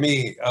difficult for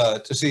me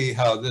to see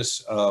how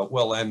this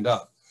will end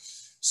up.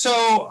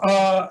 So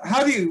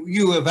how do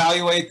you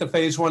evaluate the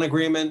Phase 1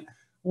 agreement?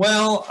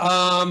 Well,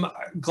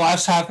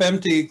 glass half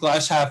empty,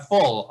 glass half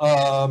full.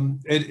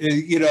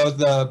 You know,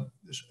 the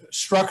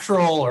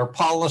structural or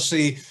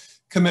policy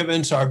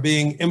commitments are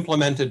being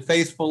implemented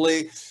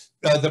faithfully.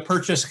 The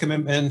purchase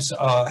commitments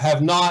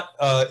have not.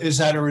 Is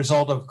that a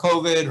result of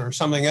COVID or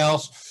something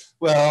else?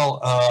 Well,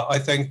 I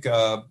think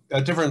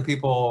different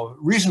people,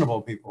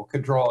 reasonable people,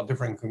 could draw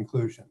different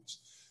conclusions.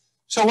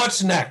 So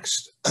what's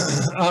next?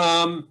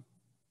 I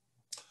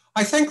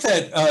think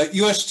that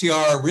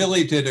USTR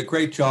really did a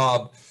great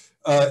job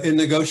in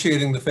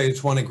negotiating the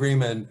Phase 1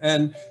 agreement.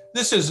 And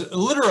this is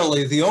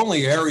literally the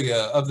only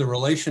area of the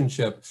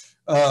relationship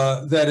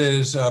that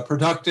is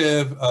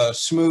productive,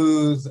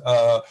 smooth,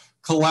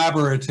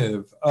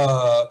 collaborative.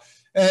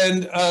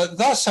 And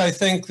thus, I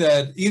think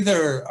that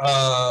either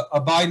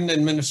a Biden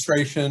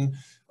administration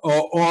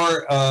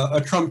or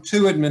a Trump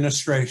 2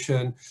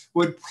 administration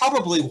would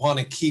probably want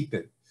to keep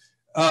it.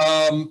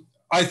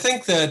 I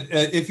think that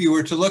if you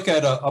were to look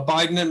at a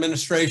Biden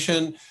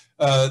administration,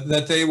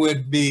 that they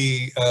would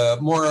be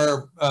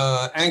more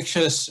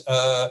anxious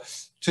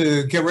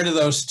to get rid of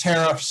those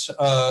tariffs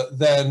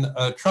than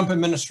a Trump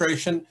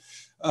administration.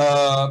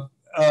 Biden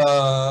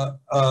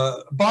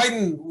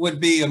would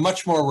be a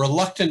much more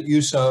reluctant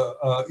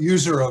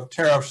user of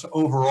tariffs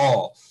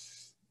overall.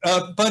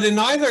 But in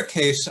either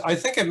case, I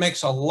think it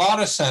makes a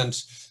lot of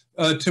sense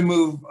to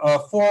move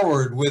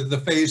forward with the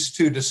Phase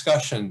 2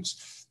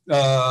 discussions.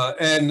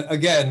 And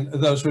again,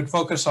 those would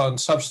focus on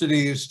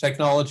subsidies,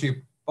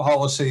 technology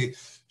policy,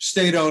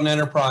 state-owned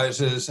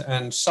enterprises,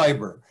 and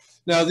cyber.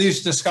 Now,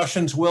 these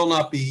discussions will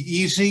not be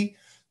easy,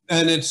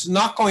 and it's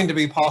not going to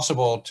be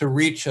possible to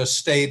reach a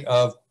state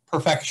of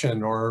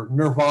perfection or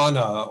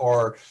nirvana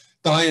or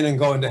dying and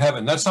going to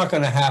heaven. That's not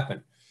going to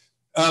happen.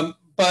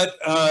 But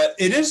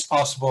it is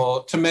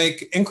possible to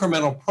make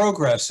incremental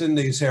progress in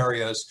these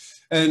areas,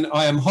 and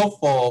I am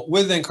hopeful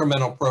with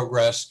incremental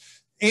progress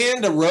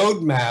and a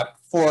roadmap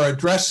for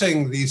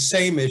addressing these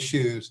same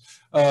issues,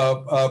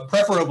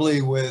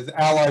 preferably with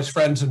allies,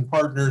 friends, and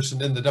partners,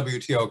 and in the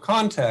WTO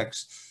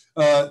context,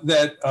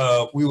 that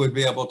we would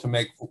be able to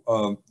make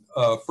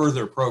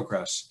further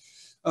progress.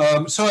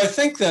 So I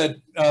think that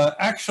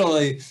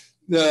actually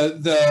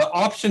the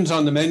options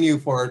on the menu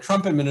for a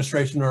Trump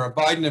administration or a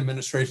Biden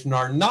administration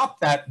are not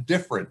that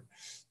different.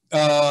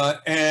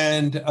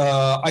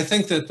 I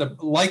think that the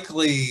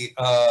likely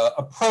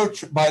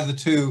approach by the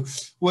two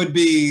would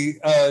be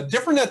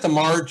different at the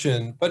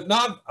margin, but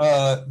not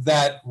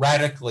that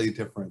radically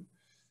different.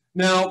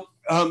 Now,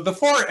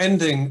 before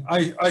ending,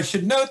 I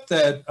should note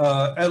that,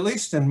 at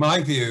least in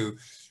my view,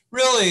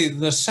 really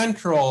the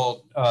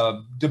central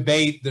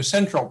debate, the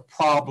central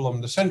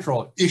problem, the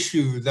central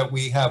issue that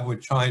we have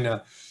with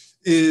China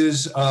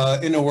is,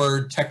 in a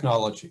word,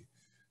 technology.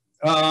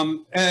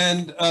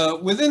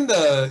 Within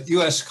the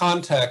U.S.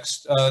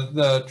 context,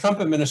 the Trump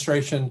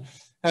administration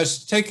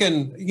has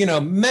taken,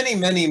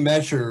 many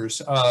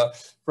measures,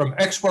 from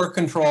export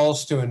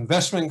controls to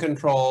investment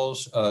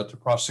controls, to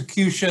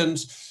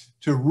prosecutions,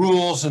 to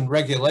rules and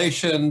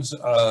regulations,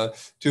 to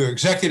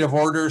executive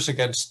orders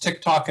against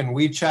TikTok and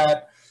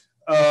WeChat,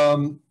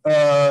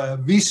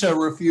 visa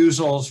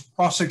refusals,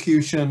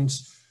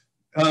 prosecutions,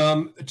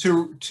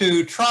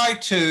 to try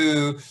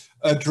to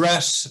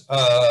address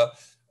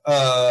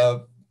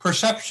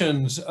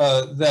perceptions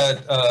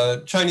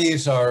that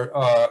Chinese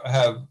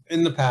have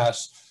in the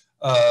past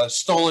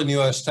stolen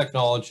U.S.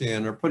 technology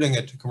and are putting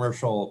it to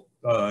commercial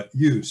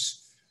use.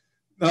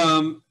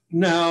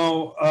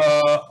 Now,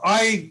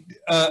 I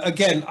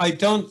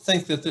don't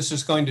think that this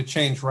is going to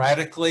change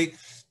radically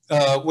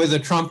with a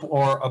Trump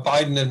or a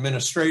Biden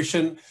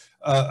administration.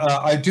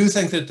 I do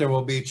think that there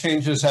will be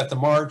changes at the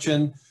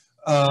margin,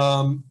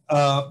 but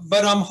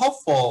I'm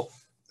hopeful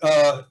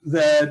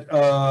that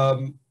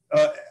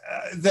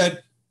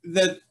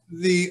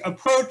the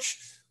approach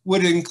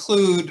would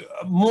include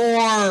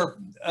more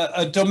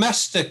a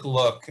domestic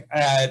look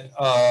at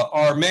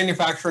our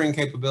manufacturing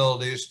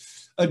capabilities,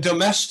 a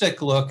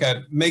domestic look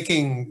at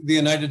making the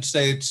United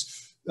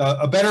States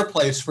a better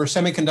place for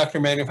semiconductor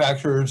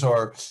manufacturers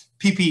or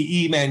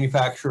PPE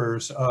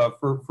manufacturers,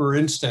 for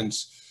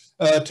instance,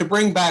 to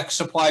bring back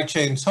supply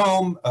chains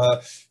home,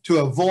 to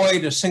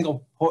avoid a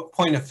single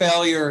point of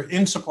failure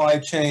in supply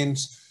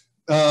chains,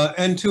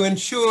 and to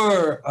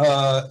ensure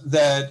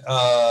that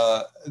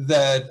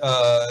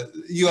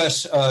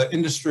U.S.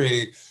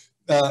 industry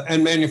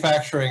and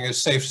manufacturing is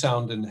safe,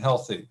 sound, and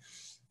healthy.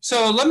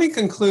 So let me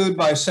conclude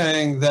by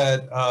saying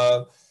that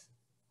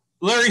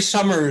Larry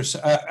Summers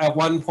at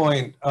one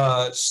point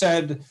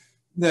said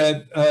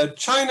that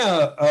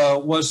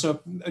China's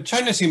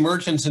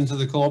emergence into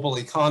the global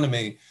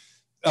economy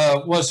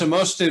was the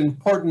most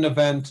important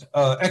event,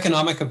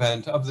 economic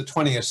event of the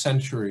 20th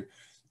century.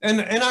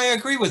 And I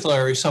agree with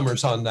Larry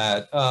Summers on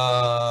that.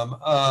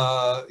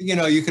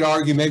 You could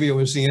argue maybe it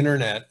was the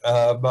internet,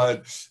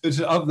 but it's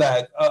of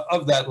that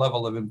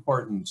level of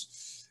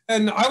importance.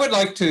 And I would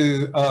like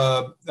to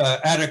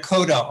add a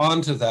coda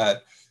onto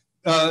that,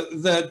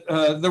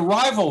 the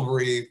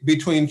rivalry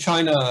between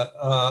China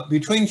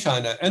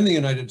and the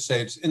United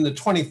States in the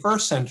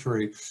 21st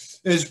century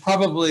is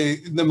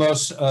probably the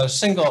most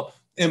single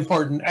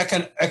important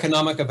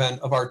economic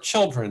event of our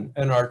children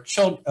and our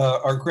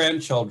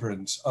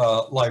grandchildren's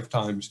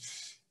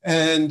lifetimes.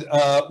 And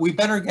we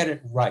better get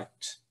it right.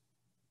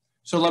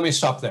 So let me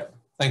stop there.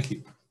 Thank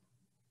you.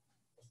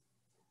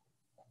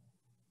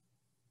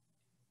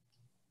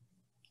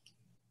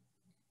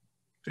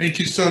 Thank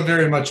you so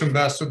very much,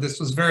 Ambassador. This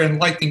was very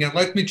enlightening. And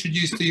let me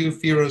introduce to you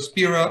Firoz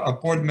Pira, a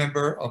board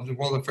member of the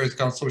World Affairs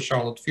Council,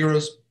 Charlotte.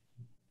 Firoz.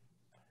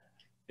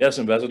 Yes,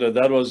 Ambassador,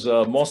 that was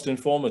most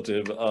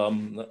informative.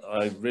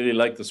 I really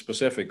like the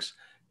specifics.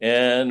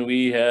 And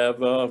we have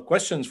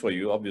questions for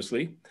you,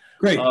 obviously.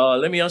 Great.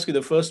 Let me ask you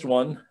the first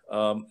one.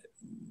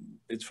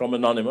 It's from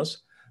Anonymous,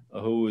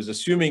 who is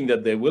assuming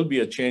that there will be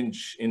a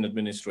change in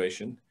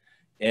administration.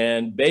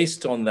 And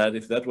based on that,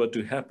 if that were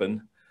to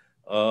happen,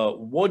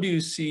 what do you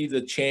see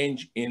the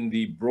change in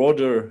the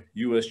broader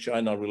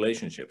U.S.-China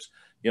relationships?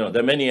 There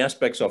are many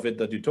aspects of it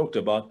that you talked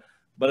about,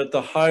 but at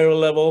the higher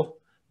level,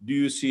 do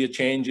you see a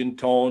change in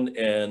tone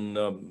and,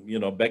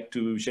 back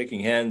to shaking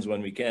hands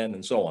when we can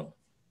and so on?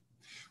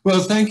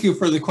 Well, thank you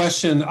for the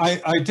question. I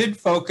did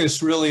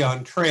focus really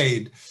on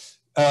trade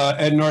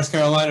in North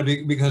Carolina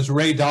because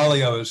Ray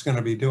Dalio is going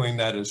to be doing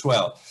that as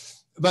well.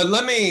 But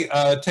let me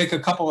take a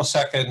couple of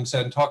seconds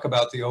and talk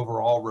about the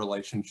overall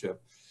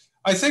relationship.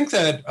 I think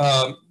that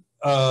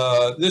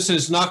this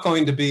is not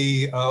going to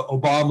be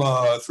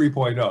Obama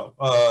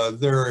 3.0.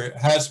 There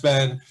has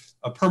been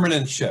a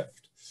permanent shift.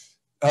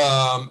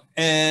 I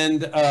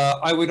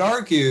would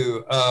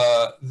argue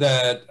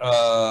that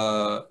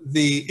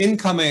the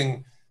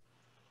incoming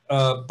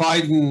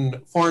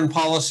Biden foreign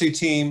policy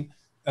team,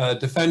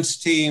 defense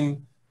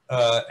team,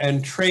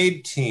 and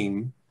trade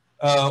team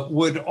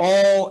would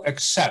all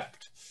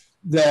accept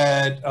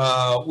that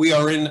we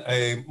are in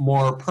a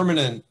more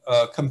permanent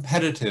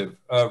competitive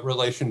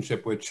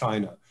relationship with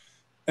China.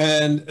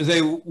 And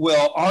they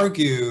will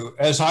argue,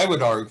 as I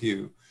would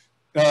argue,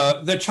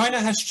 that China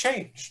has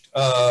changed.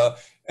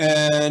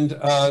 And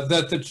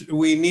that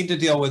we need to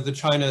deal with the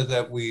China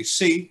that we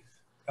see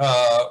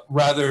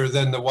rather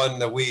than the one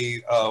that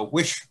we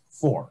wish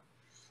for.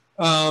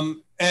 There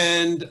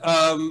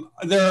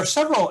are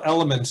several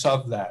elements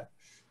of that.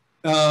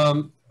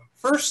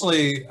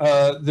 Firstly,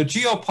 the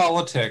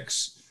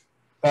geopolitics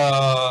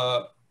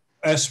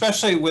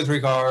especially with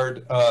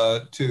regard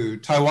to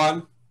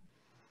Taiwan,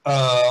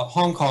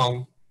 Hong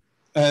Kong,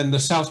 and the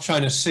South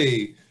China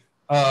Sea,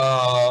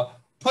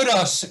 put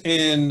us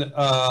in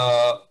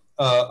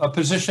a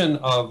position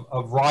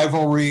of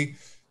rivalry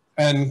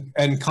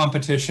and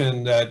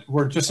competition that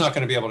we're just not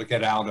going to be able to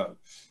get out of.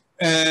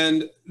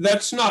 And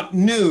that's not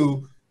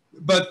new,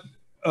 but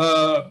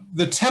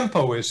the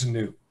tempo is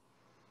new.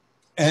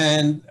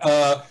 And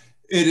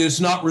it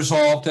is not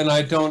resolved, and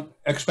I don't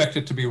expect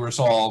it to be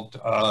resolved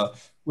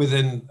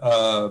within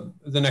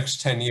the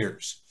next 10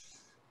 years.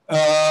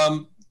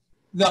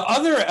 The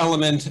other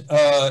element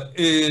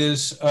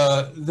is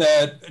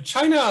that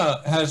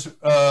China has,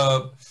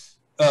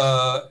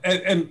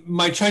 and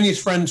my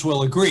Chinese friends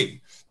will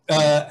agree,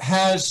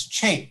 has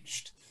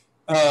changed.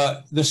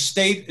 The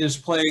state is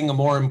playing a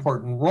more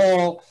important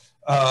role.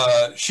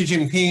 Xi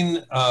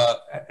Jinping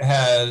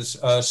has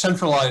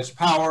centralized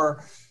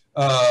power.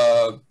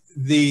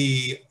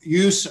 The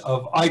use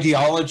of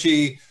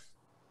ideology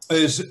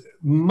is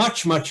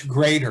much, much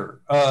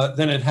greater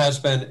than it has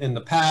been in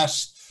the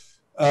past.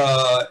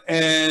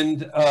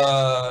 And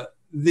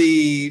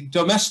the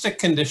domestic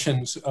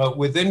conditions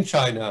within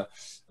China,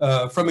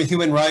 from a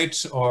human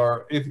rights,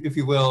 or if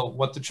you will,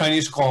 what the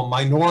Chinese call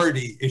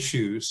minority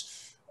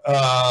issues,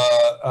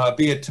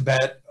 be it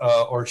Tibet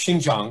or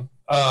Xinjiang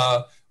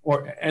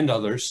and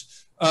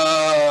others,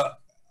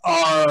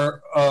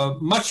 are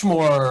much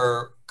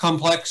more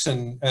complex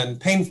and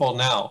painful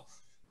now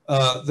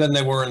than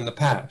they were in the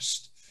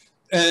past.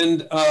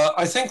 And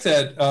I think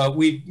that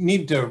we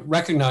need to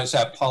recognize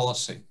that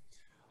policy.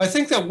 I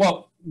think that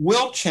what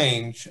will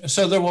change,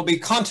 so there will be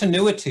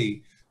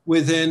continuity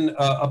within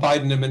a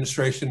Biden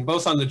administration,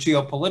 both on the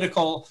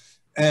geopolitical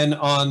and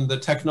on the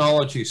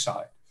technology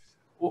side.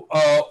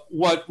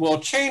 What will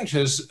change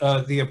is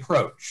the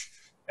approach.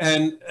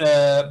 And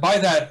by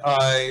that,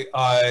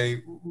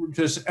 I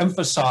just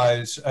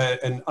emphasize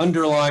and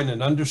underline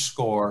and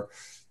underscore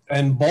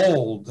and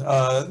bold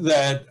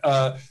that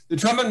the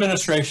Trump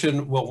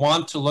administration will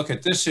want to look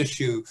at this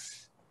issue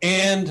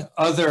and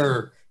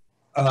other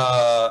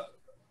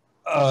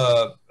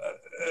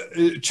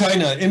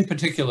China in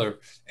particular,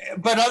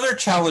 but other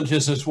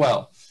challenges as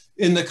well,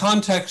 in the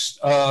context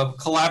of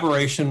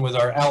collaboration with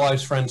our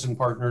allies, friends, and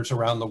partners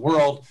around the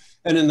world,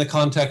 and in the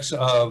context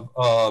of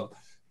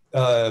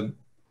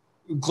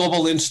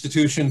global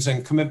institutions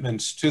and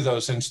commitments to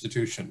those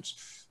institutions,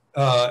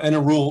 and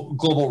a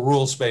global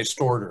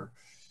rules-based order.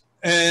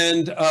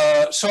 And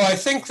so I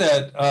think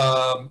that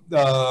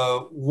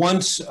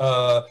once,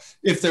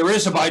 if there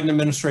is a Biden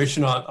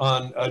administration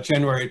on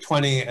January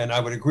 20, and I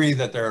would agree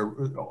that there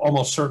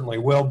almost certainly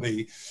will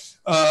be,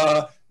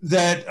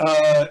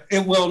 that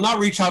it will not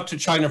reach out to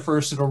China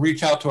first, it'll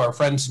reach out to our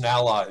friends and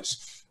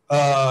allies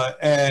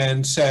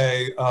and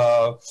say,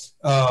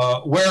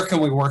 where can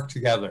we work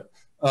together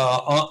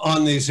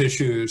on these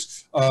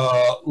issues?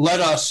 Let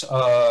us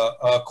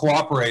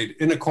cooperate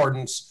in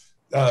accordance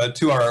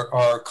to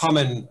our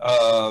common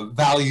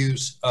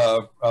values,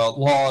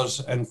 laws,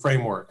 and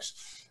frameworks.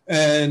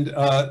 And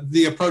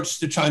the approach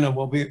to China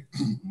will be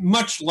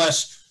much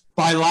less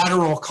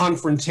bilateral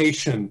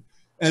confrontation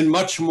and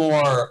much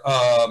more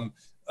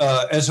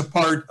as a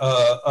part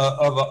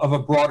of a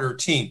broader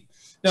team.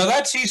 Now,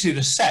 that's easy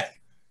to say,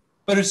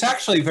 but it's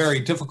actually very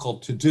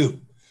difficult to do.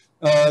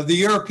 The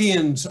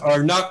Europeans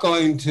are not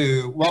going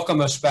to welcome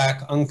us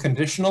back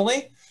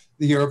unconditionally.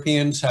 The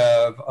Europeans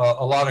have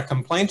a lot of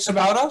complaints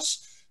about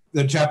us.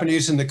 The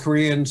Japanese and the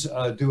Koreans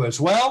do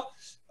as well.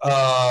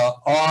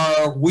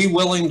 Are we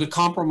willing to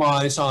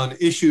compromise on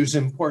issues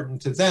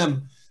important to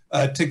them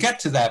to get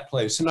to that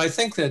place? And I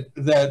think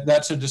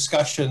that's a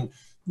discussion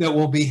that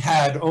will be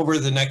had over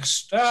the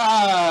next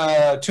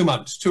 2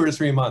 months, 2 or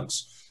 3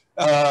 months.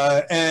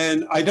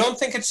 And I don't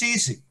think it's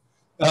easy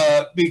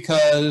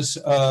because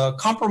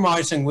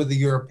compromising with the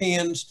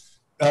Europeans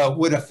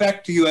would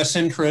affect U.S.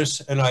 interests,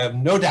 and I have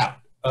no doubt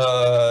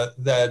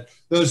that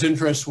those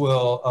interests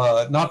will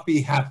not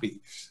be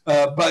happy.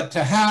 But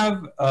to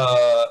have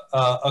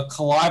a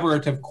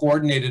collaborative,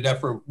 coordinated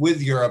effort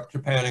with Europe,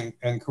 Japan,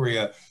 and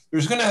Korea,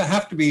 there's going to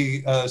have to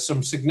be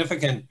some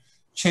significant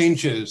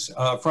changes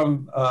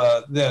from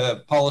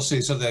the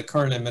policies of the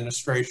current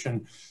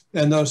administration.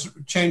 And those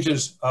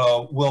changes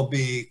will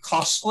be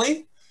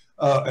costly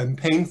and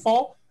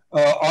painful.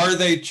 Are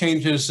they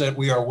changes that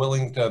we are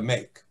willing to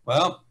make?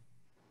 Well,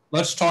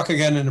 let's talk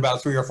again in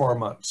about 3 or 4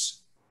 months.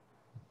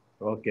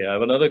 Okay, I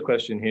have another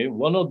question here.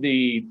 One of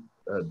the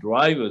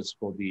drivers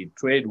for the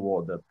trade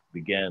war that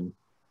began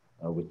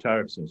with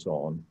tariffs and so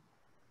on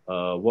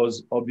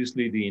was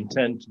obviously the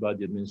intent by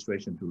the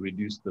administration to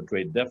reduce the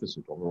trade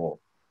deficit overall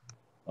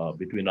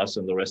between us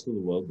and the rest of the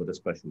world, but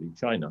especially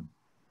China.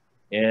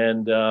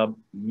 And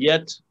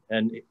yet,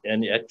 and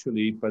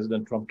actually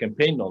President Trump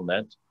campaigned on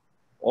that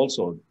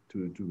also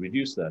to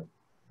reduce that.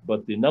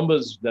 But the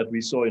numbers that we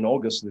saw in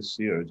August this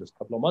year, just a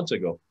couple of months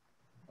ago,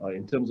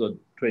 in terms of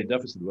trade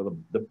deficit, were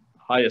the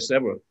highest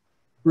ever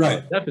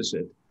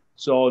deficit.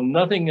 So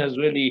nothing has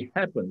really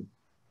happened.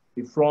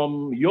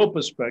 From your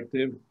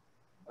perspective,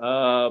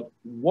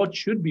 what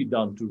should be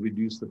done to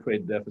reduce the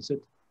trade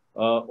deficit,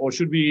 or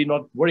should we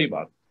not worry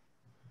about it?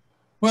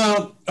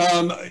 Well,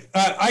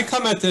 I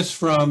come at this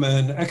from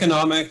an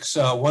economics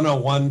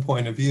 101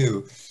 point of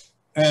view.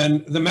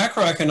 And the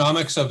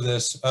macroeconomics of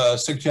this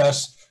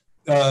suggests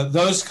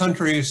those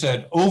countries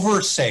that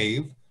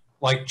oversave,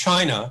 like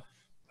China,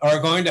 are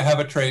going to have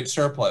a trade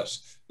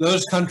surplus.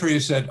 Those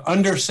countries that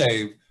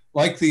undersave,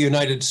 like the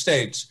United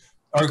States,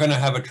 are going to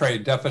have a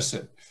trade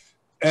deficit.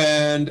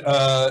 And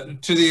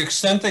to the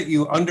extent that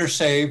you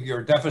undersave,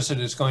 your deficit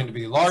is going to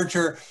be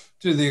larger.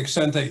 To the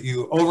extent that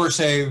you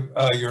oversave,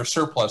 your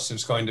surplus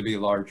is going to be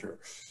larger.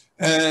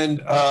 And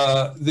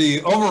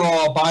the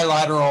overall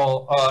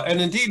bilateral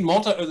and indeed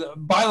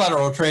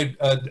bilateral trade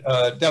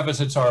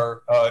deficits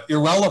are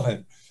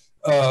irrelevant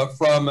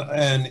from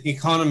an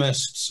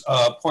economist's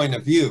point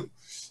of view.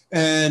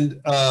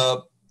 And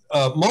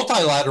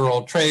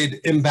multilateral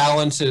trade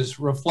imbalances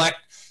reflect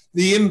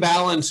the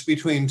imbalance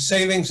between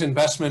savings,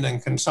 investment,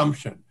 and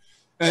consumption.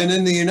 And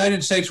in the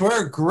United States,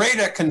 we're great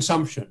at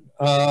consumption,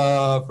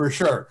 for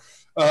sure.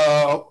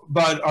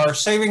 But our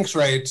savings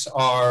rates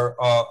are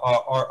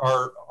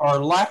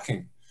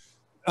lacking.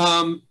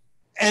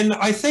 And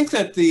I think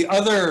that the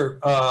other,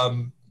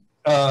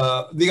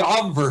 the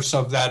obverse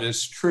of that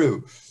is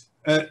true.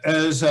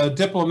 As a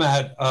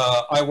diplomat,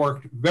 I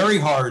worked very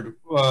hard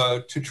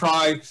to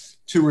try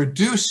to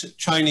reduce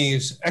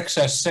Chinese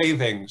excess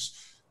savings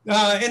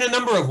in a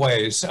number of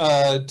ways,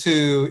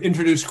 to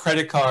introduce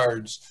credit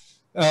cards,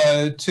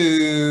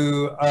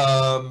 to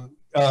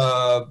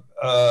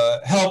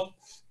help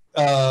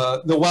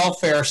the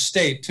welfare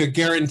state to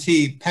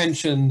guarantee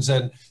pensions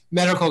and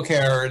medical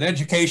care and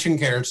education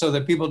care so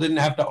that people didn't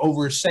have to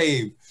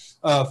oversave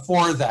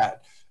for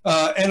that.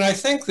 And I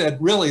think that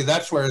really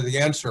that's where the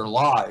answer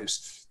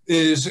lies,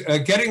 is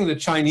getting the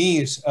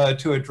Chinese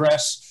to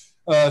address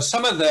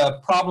some of the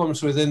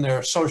problems within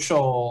their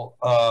social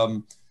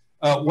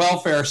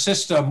welfare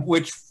system,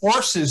 which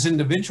forces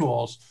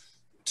individuals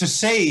to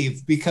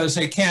save because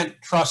they can't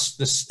trust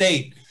the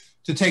state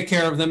to take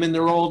care of them in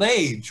their old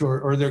age,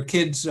 or their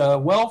kids'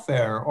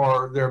 welfare,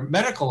 or their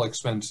medical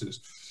expenses.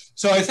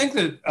 So I think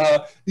that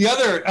the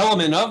other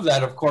element of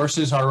that, of course,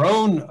 is our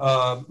own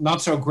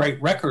not so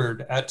great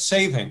record at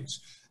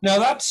savings. Now,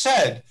 that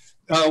said,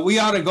 we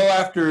ought to go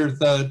after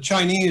the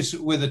Chinese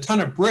with a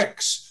ton of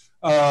bricks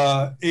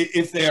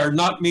if they are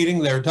not meeting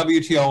their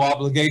WTO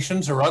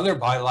obligations or other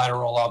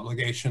bilateral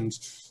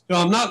obligations. So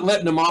I'm not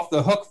letting them off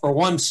the hook for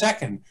 1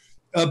 second.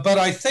 But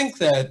I think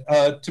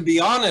that, to be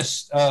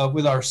honest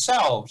with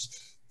ourselves,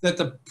 that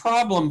the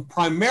problem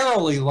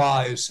primarily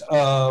lies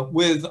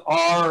with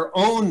our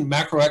own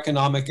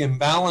macroeconomic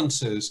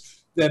imbalances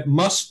that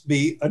must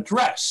be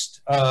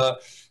addressed.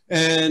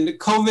 And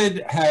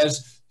COVID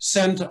has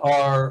sent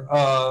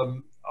our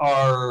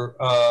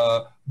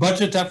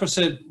budget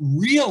deficit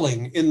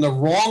reeling in the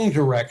wrong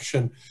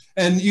direction.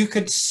 And you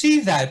could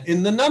see that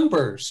in the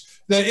numbers.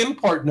 The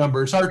import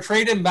numbers, our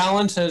trade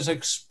imbalance has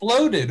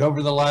exploded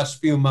over the last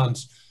few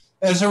months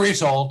as a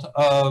result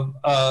of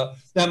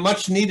that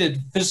much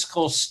needed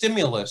fiscal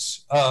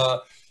stimulus,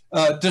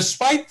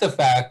 despite the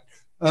fact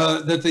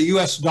that the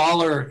US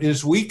dollar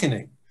is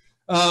weakening.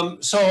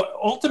 So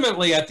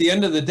ultimately, at the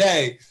end of the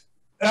day,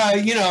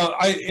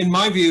 in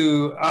my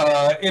view,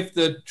 if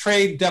the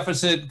trade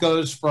deficit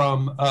goes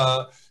from,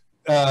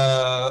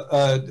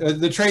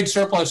 the trade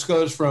surplus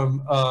goes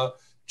from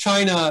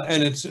China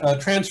and it's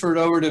transferred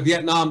over to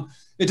Vietnam,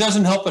 it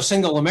doesn't help a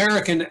single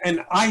American,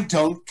 and I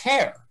don't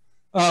care.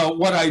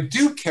 What I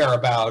do care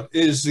about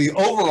is the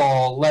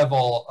overall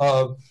level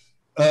of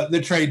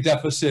the trade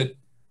deficit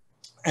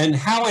and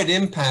how it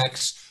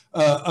impacts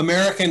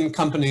American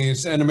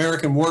companies and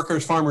American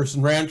workers, farmers,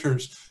 and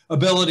ranchers'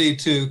 ability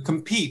to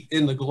compete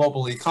in the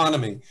global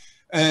economy.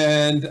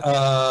 And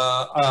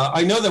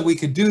I know that we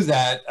could do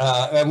that,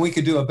 and we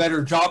could do a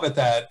better job at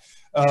that.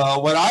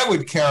 What I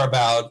would care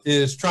about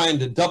is trying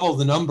to double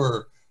the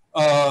number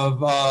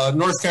of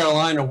North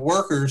Carolina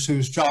workers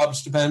whose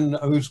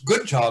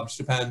good jobs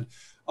depend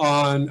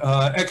on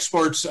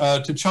exports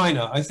to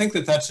China. I think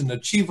that that's an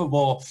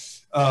achievable,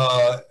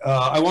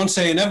 I won't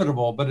say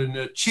inevitable, but an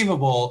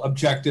achievable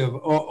objective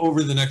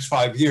over the next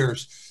 5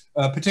 years,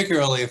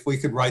 particularly if we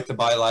could right the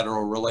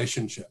bilateral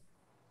relationship.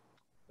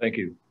 Thank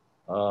you.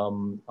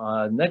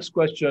 Next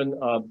question.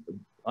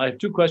 I have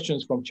 2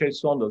 questions from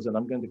Chase Saunders, and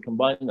I'm going to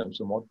combine them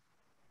somewhat.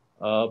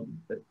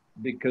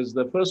 Because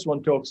the first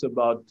one talks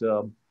about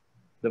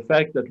the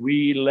fact that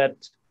we let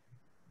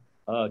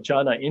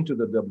China into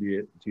the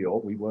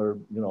WTO. We were,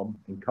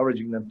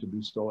 encouraging them to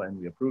do so, and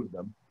we approved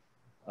them,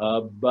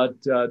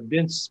 but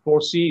didn't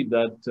foresee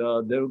that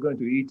they were going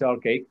to eat our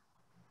cake.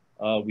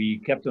 We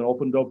kept an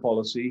open door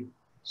policy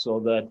so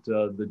that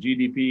the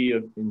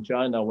GDP in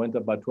China went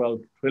up by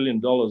 $12 trillion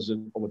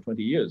in over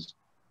 20 years,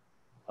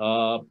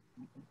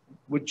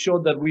 which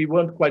showed that we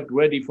weren't quite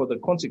ready for the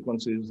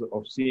consequences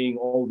of seeing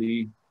all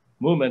the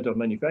movement of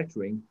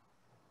manufacturing.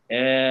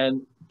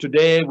 And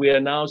today we are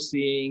now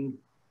seeing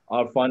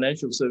our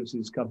financial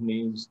services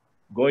companies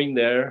going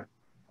there,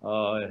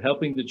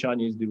 helping the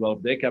Chinese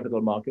develop their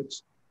capital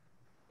markets.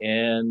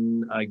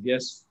 And I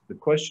guess the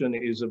question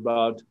is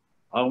about,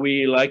 are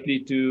we likely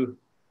to,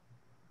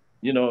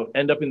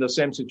 end up in the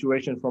same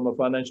situation from a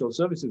financial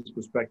services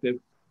perspective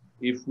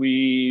if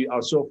we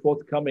are so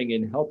forthcoming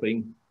in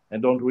helping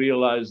and don't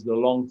realize the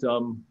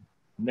long-term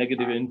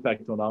negative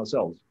impact on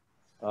ourselves?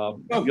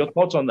 Your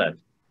thoughts on that?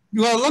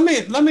 Well, let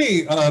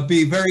me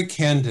be very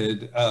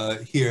candid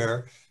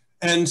here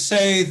and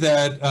say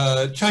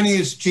that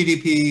Chinese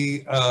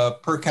GDP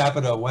per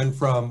capita went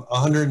from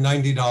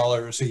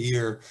 $190 a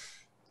year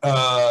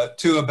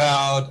to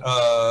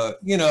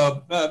about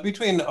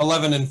between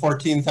 $11,000 and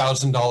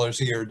 $14,000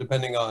 a year,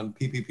 depending on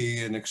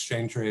PPP and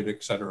exchange rate,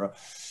 et cetera,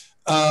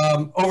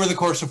 over the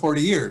course of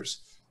 40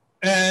 years.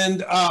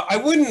 And I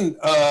wouldn't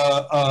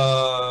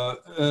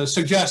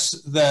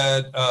suggest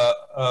that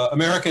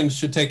Americans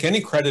should take any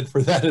credit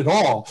for that at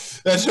all,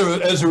 as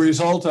a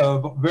result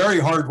of very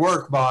hard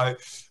work by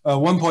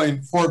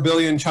 1.4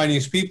 billion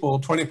Chinese people,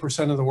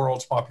 20% of the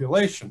world's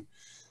population.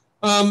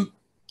 And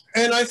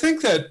I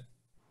think that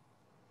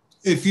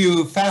if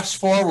you fast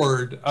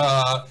forward,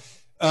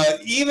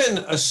 even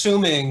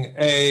assuming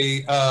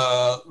a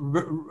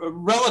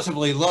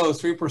relatively low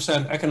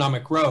 3%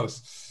 economic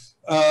growth,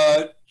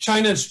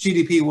 China's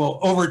GDP will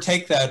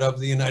overtake that of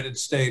the United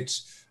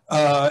States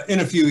in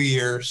a few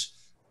years,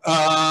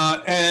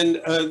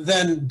 and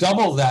then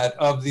double that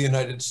of the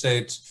United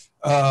States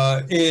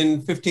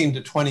in 15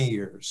 to 20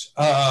 years.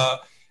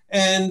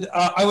 And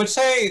I would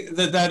say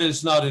that that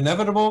is not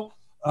inevitable,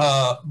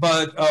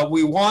 but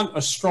we want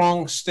a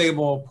strong,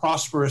 stable,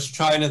 prosperous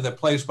China that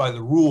plays by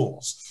the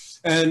rules.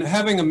 And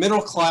having a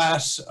middle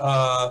class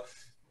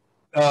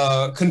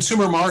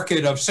consumer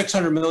market of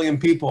 600 million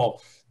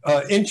people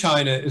in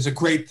China is a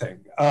great thing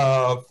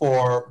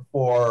for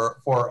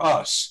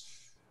us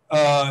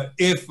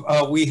if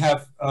we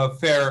have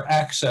fair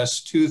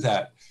access to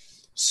that.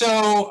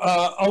 So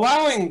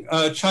allowing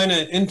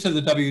China into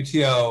the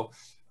WTO,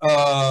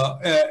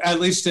 at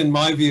least in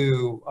my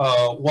view,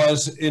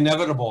 was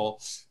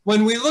inevitable.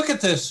 When we look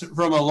at this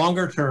from a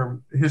longer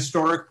term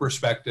historic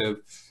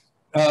perspective,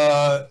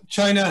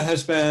 China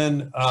has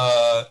been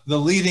the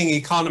leading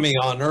economy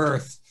on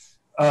earth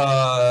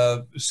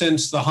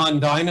since the Han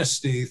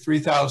Dynasty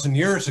 3,000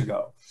 years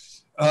ago.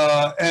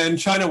 And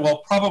China will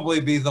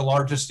probably be the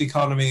largest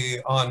economy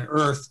on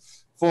earth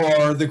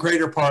for the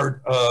greater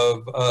part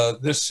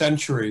of this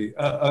century,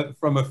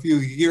 from a few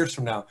years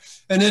from now.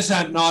 And is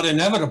that not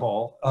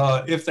inevitable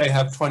if they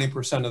have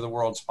 20% of the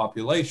world's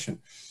population?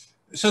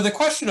 So the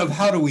question of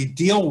how do we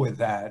deal with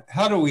that?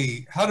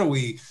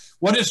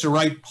 What is the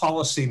right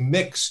policy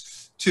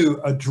mix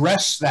to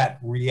address that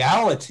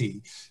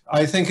reality,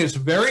 I think is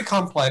very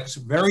complex,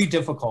 very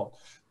difficult.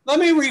 Let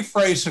me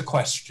rephrase the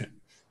question.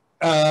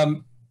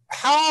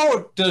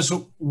 How does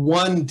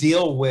one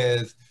deal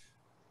with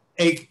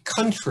a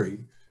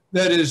country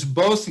that is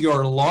both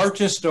your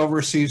largest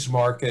overseas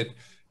market,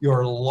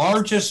 your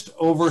largest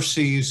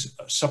overseas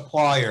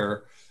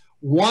supplier,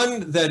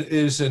 one that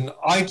is an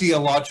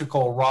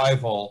ideological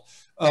rival,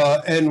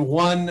 and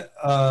one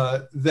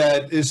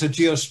that is a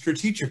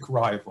geostrategic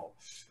rival?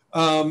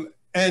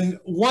 And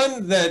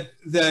one that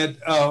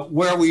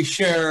where we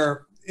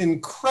share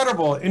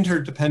incredible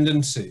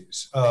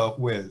interdependencies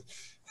with.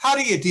 How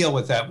do you deal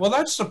with that? Well,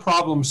 that's the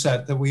problem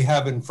set that we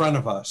have in front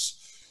of us.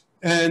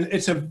 And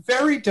it's a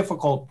very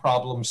difficult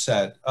problem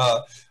set.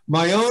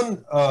 My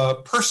own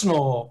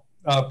personal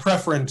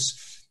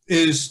preference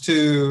is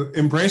to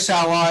embrace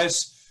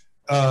allies,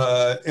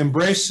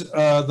 embrace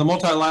the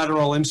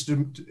multilateral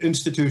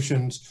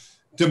institutions,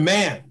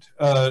 demand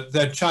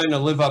that China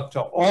live up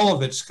to all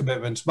of its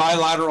commitments,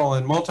 bilateral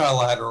and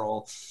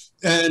multilateral,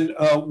 and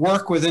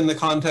work within the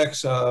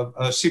context of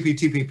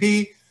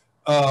CPTPP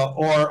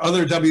or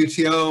other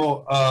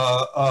WTO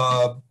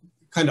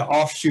kind of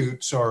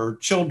offshoots or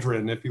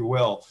children, if you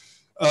will,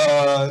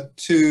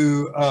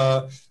 to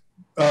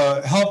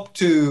help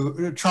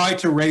to try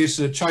to raise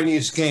the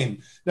Chinese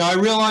game. Now, I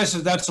realize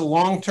that that's a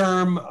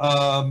long-term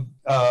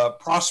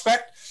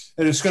prospect,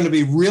 and it's going to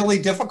be really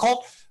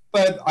difficult.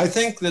 But I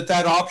think that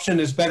that option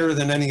is better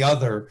than any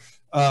other,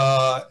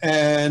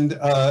 and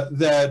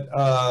that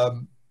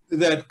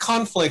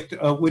conflict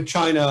with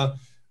China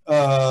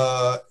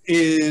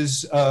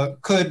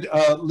could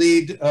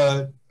lead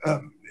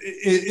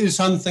is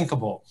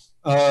unthinkable,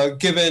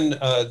 given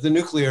the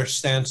nuclear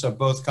stance of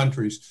both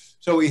countries.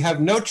 So we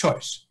have no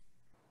choice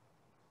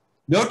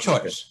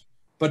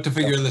but to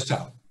figure this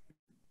out.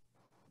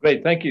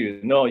 Great, thank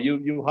you. No,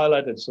 you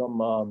highlighted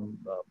some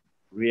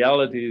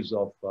realities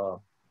of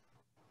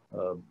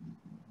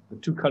the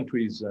two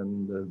countries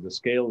and the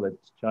scale that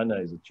China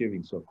is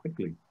achieving so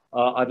quickly.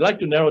 I'd like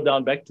to narrow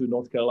down back to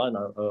North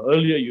Carolina.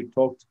 Earlier, you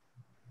talked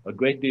a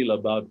great deal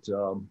about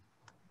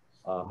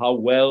how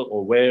well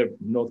or where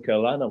North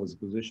Carolina was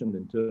positioned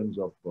in terms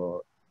of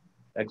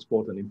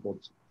export and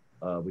imports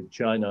with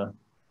China,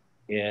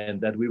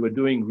 and that we were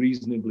doing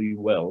reasonably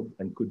well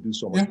and could do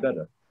so much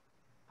better.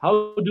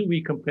 How do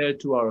we compare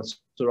to our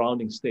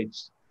surrounding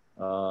states,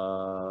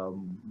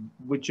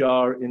 which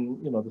are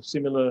in the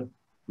similar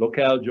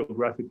locale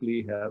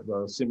geographically, have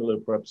similar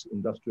perhaps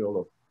industrial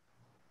or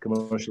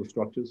commercial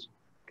structures?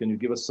 Can you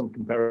give us some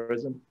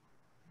comparison?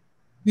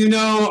 You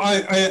know,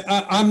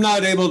 I'm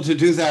not able to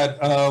do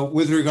that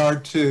with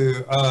regard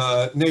to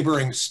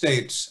neighboring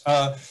states.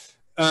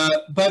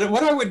 But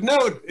what I would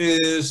note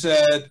is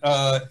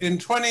that in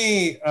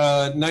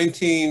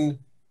 2018,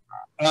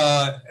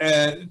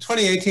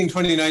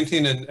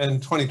 2019,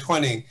 and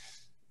 2020,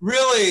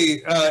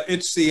 really,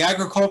 it's the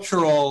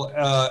agricultural,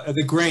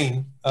 the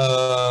grain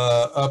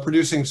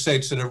producing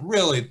states that have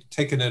really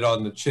taken it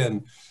on the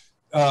chin.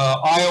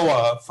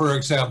 Iowa, for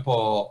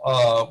example,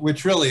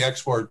 which really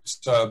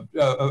exports a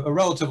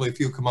relatively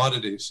few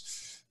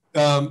commodities,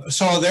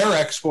 saw their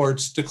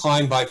exports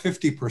decline by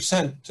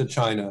 50% to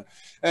China.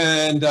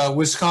 And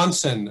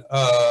Wisconsin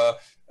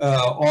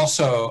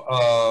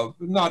also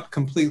not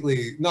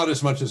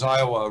as much as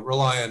Iowa,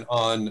 reliant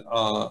on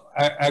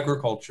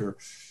agriculture.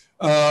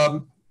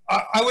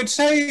 I would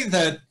say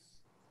that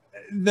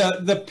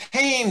the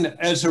pain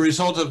as a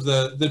result of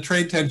the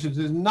trade tensions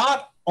is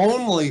not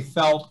only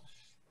felt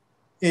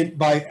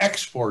by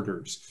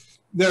exporters.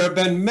 There have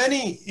been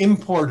many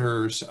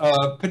importers,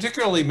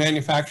 particularly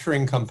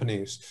manufacturing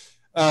companies,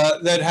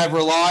 that have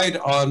relied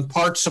on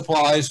parts,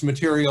 supplies,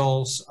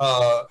 materials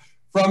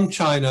from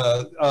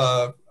China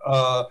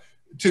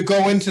to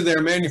go into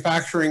their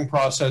manufacturing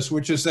process,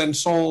 which is then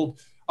sold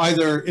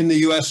either in the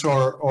US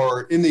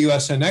or in the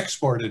US and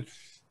exported.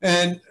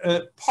 And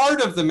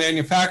part of the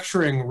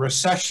manufacturing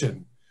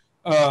recession,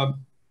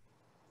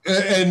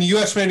 and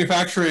US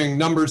manufacturing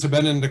numbers have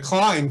been in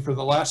decline for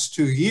the last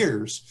 2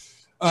 years,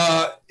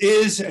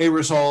 is a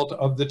result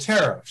of the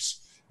tariffs.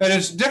 And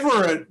it's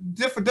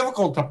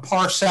difficult to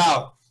parse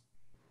out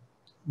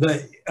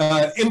the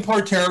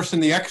import tariffs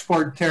and the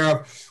export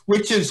tariff,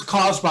 which is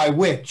caused by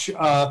which,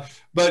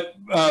 but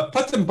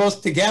put them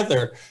both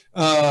together,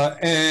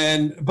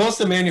 and both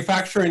the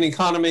manufacturing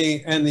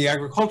economy and the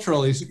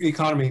agricultural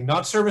economy,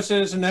 not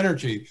services and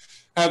energy,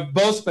 have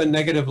both been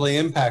negatively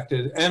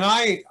impacted. And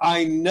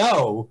I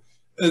know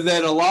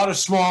that a lot of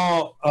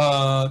small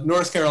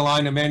North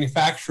Carolina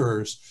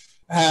manufacturers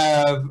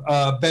have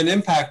been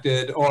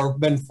impacted or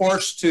been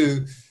forced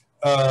to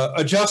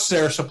adjust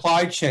their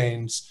supply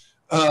chains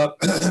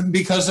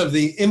because of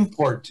the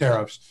import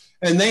tariffs.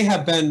 And they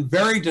have been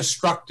very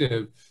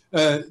destructive,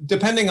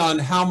 depending on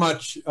how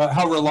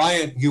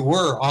reliant you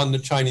were on the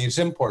Chinese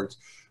imports.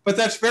 But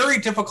that's very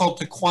difficult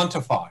to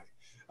quantify.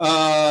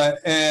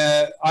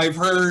 And I've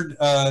heard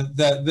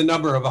that the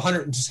number of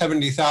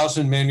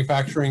 170,000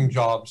 manufacturing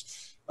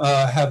jobs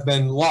have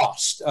been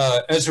lost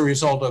as a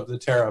result of the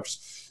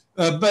tariffs.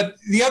 But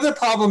the other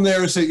problem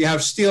there is that you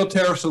have steel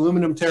tariffs,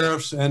 aluminum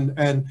tariffs,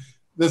 and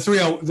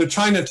the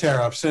China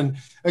tariffs. And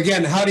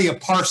again, how do you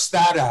parse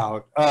that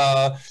out?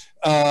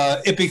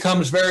 It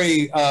becomes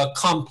very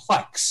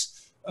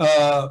complex.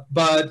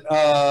 But I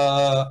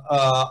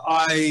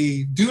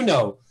do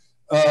know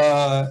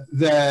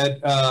that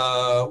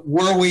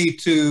were we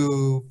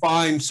to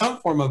find some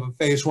form of a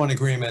phase one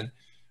agreement,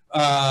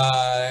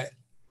 that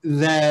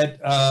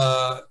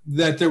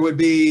there would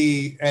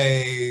be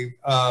a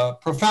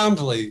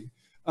profoundly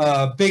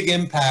big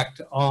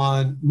impact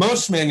on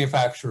most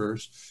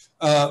manufacturers,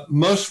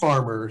 most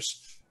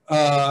farmers,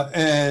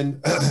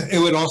 and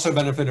it would also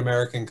benefit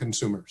American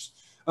consumers.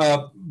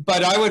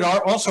 But I would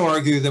also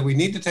argue that we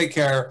need to take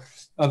care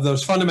of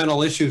those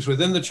fundamental issues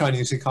within the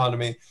Chinese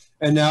economy,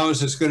 and now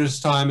is as good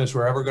a time as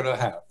we're ever going to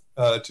have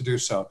to do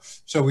so.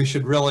 So we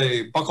should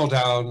really buckle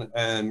down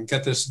and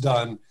get this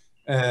done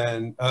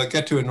and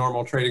get to a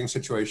normal trading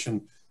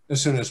situation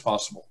as soon as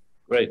possible.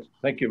 Great.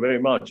 Thank you very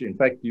much. In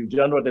fact, you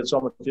generated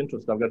so much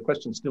interest. I've got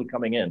questions still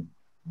coming in,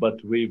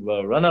 but we've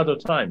run out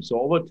of time.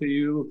 So over to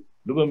you,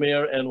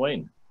 Lubomir and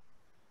Wayne.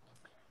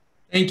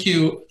 Thank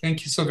you.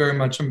 Thank you so very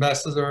much,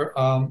 Ambassador.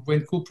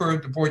 Wayne Cooper,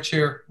 the board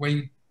chair.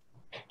 Wayne.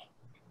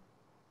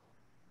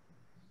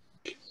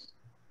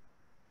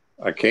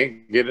 I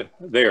can't get it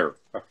there.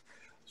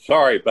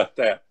 Sorry about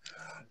that.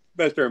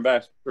 Mr.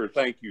 Ambassador,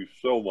 thank you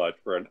so much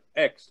for an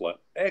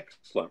excellent,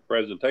 excellent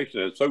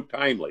presentation. It's so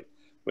timely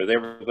with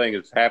everything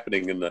that's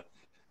happening in the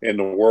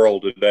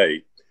world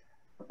today.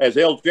 As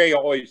LJ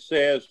always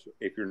says,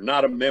 if you're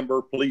not a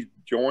member, please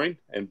join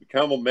and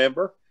become a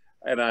member.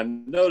 And I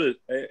noticed,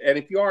 and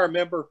if you are a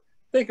member,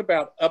 think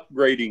about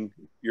upgrading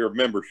your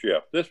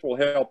membership. This will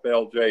help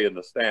LJ and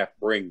the staff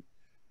bring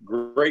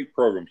great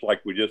programs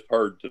like we just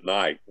heard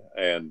tonight.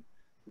 And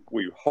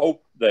we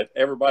hope that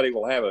everybody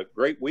will have a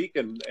great week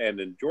and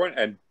enjoy it.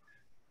 And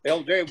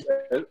LJ,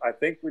 I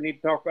think we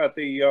need to talk about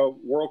the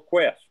World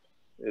Quest.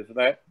 Isn't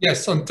that?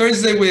 Yes, on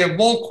Thursday we have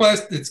World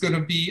Quest. It's going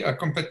to be a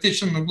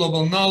competition of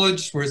global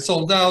knowledge. We're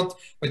sold out,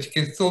 but you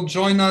can still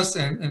join us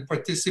and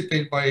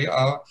participate by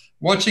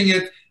watching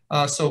it.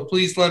 So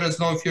please let us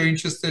know if you're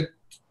interested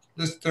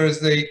this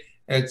Thursday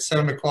at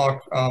 7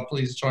 o'clock.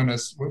 Please join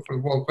us for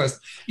World Quest.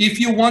 If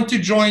you want to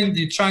join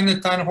the China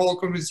Town Hall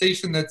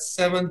conversation at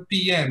 7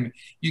 p.m.,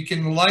 you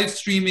can live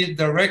stream it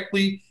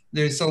directly.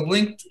 There's a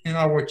link in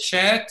our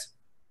chat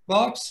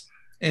box,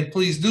 and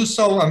please do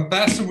so.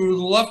 Ambassador, we would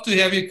love to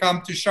have you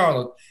come to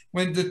Charlotte.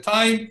 When the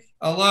time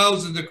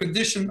allows and the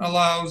condition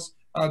allows,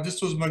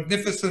 this was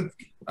magnificent.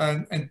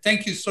 And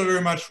thank you so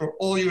very much for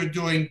all you're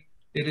doing.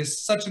 It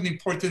is such an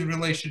important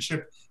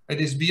relationship.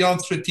 It is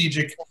beyond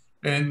strategic.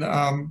 And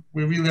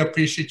we really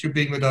appreciate you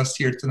being with us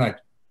here tonight.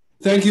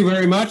 Thank you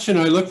very much. And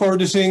I look forward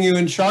to seeing you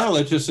in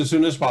Charlotte just as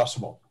soon as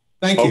possible.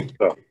 Thank you.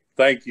 So.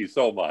 Thank you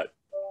so much.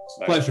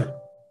 Pleasure.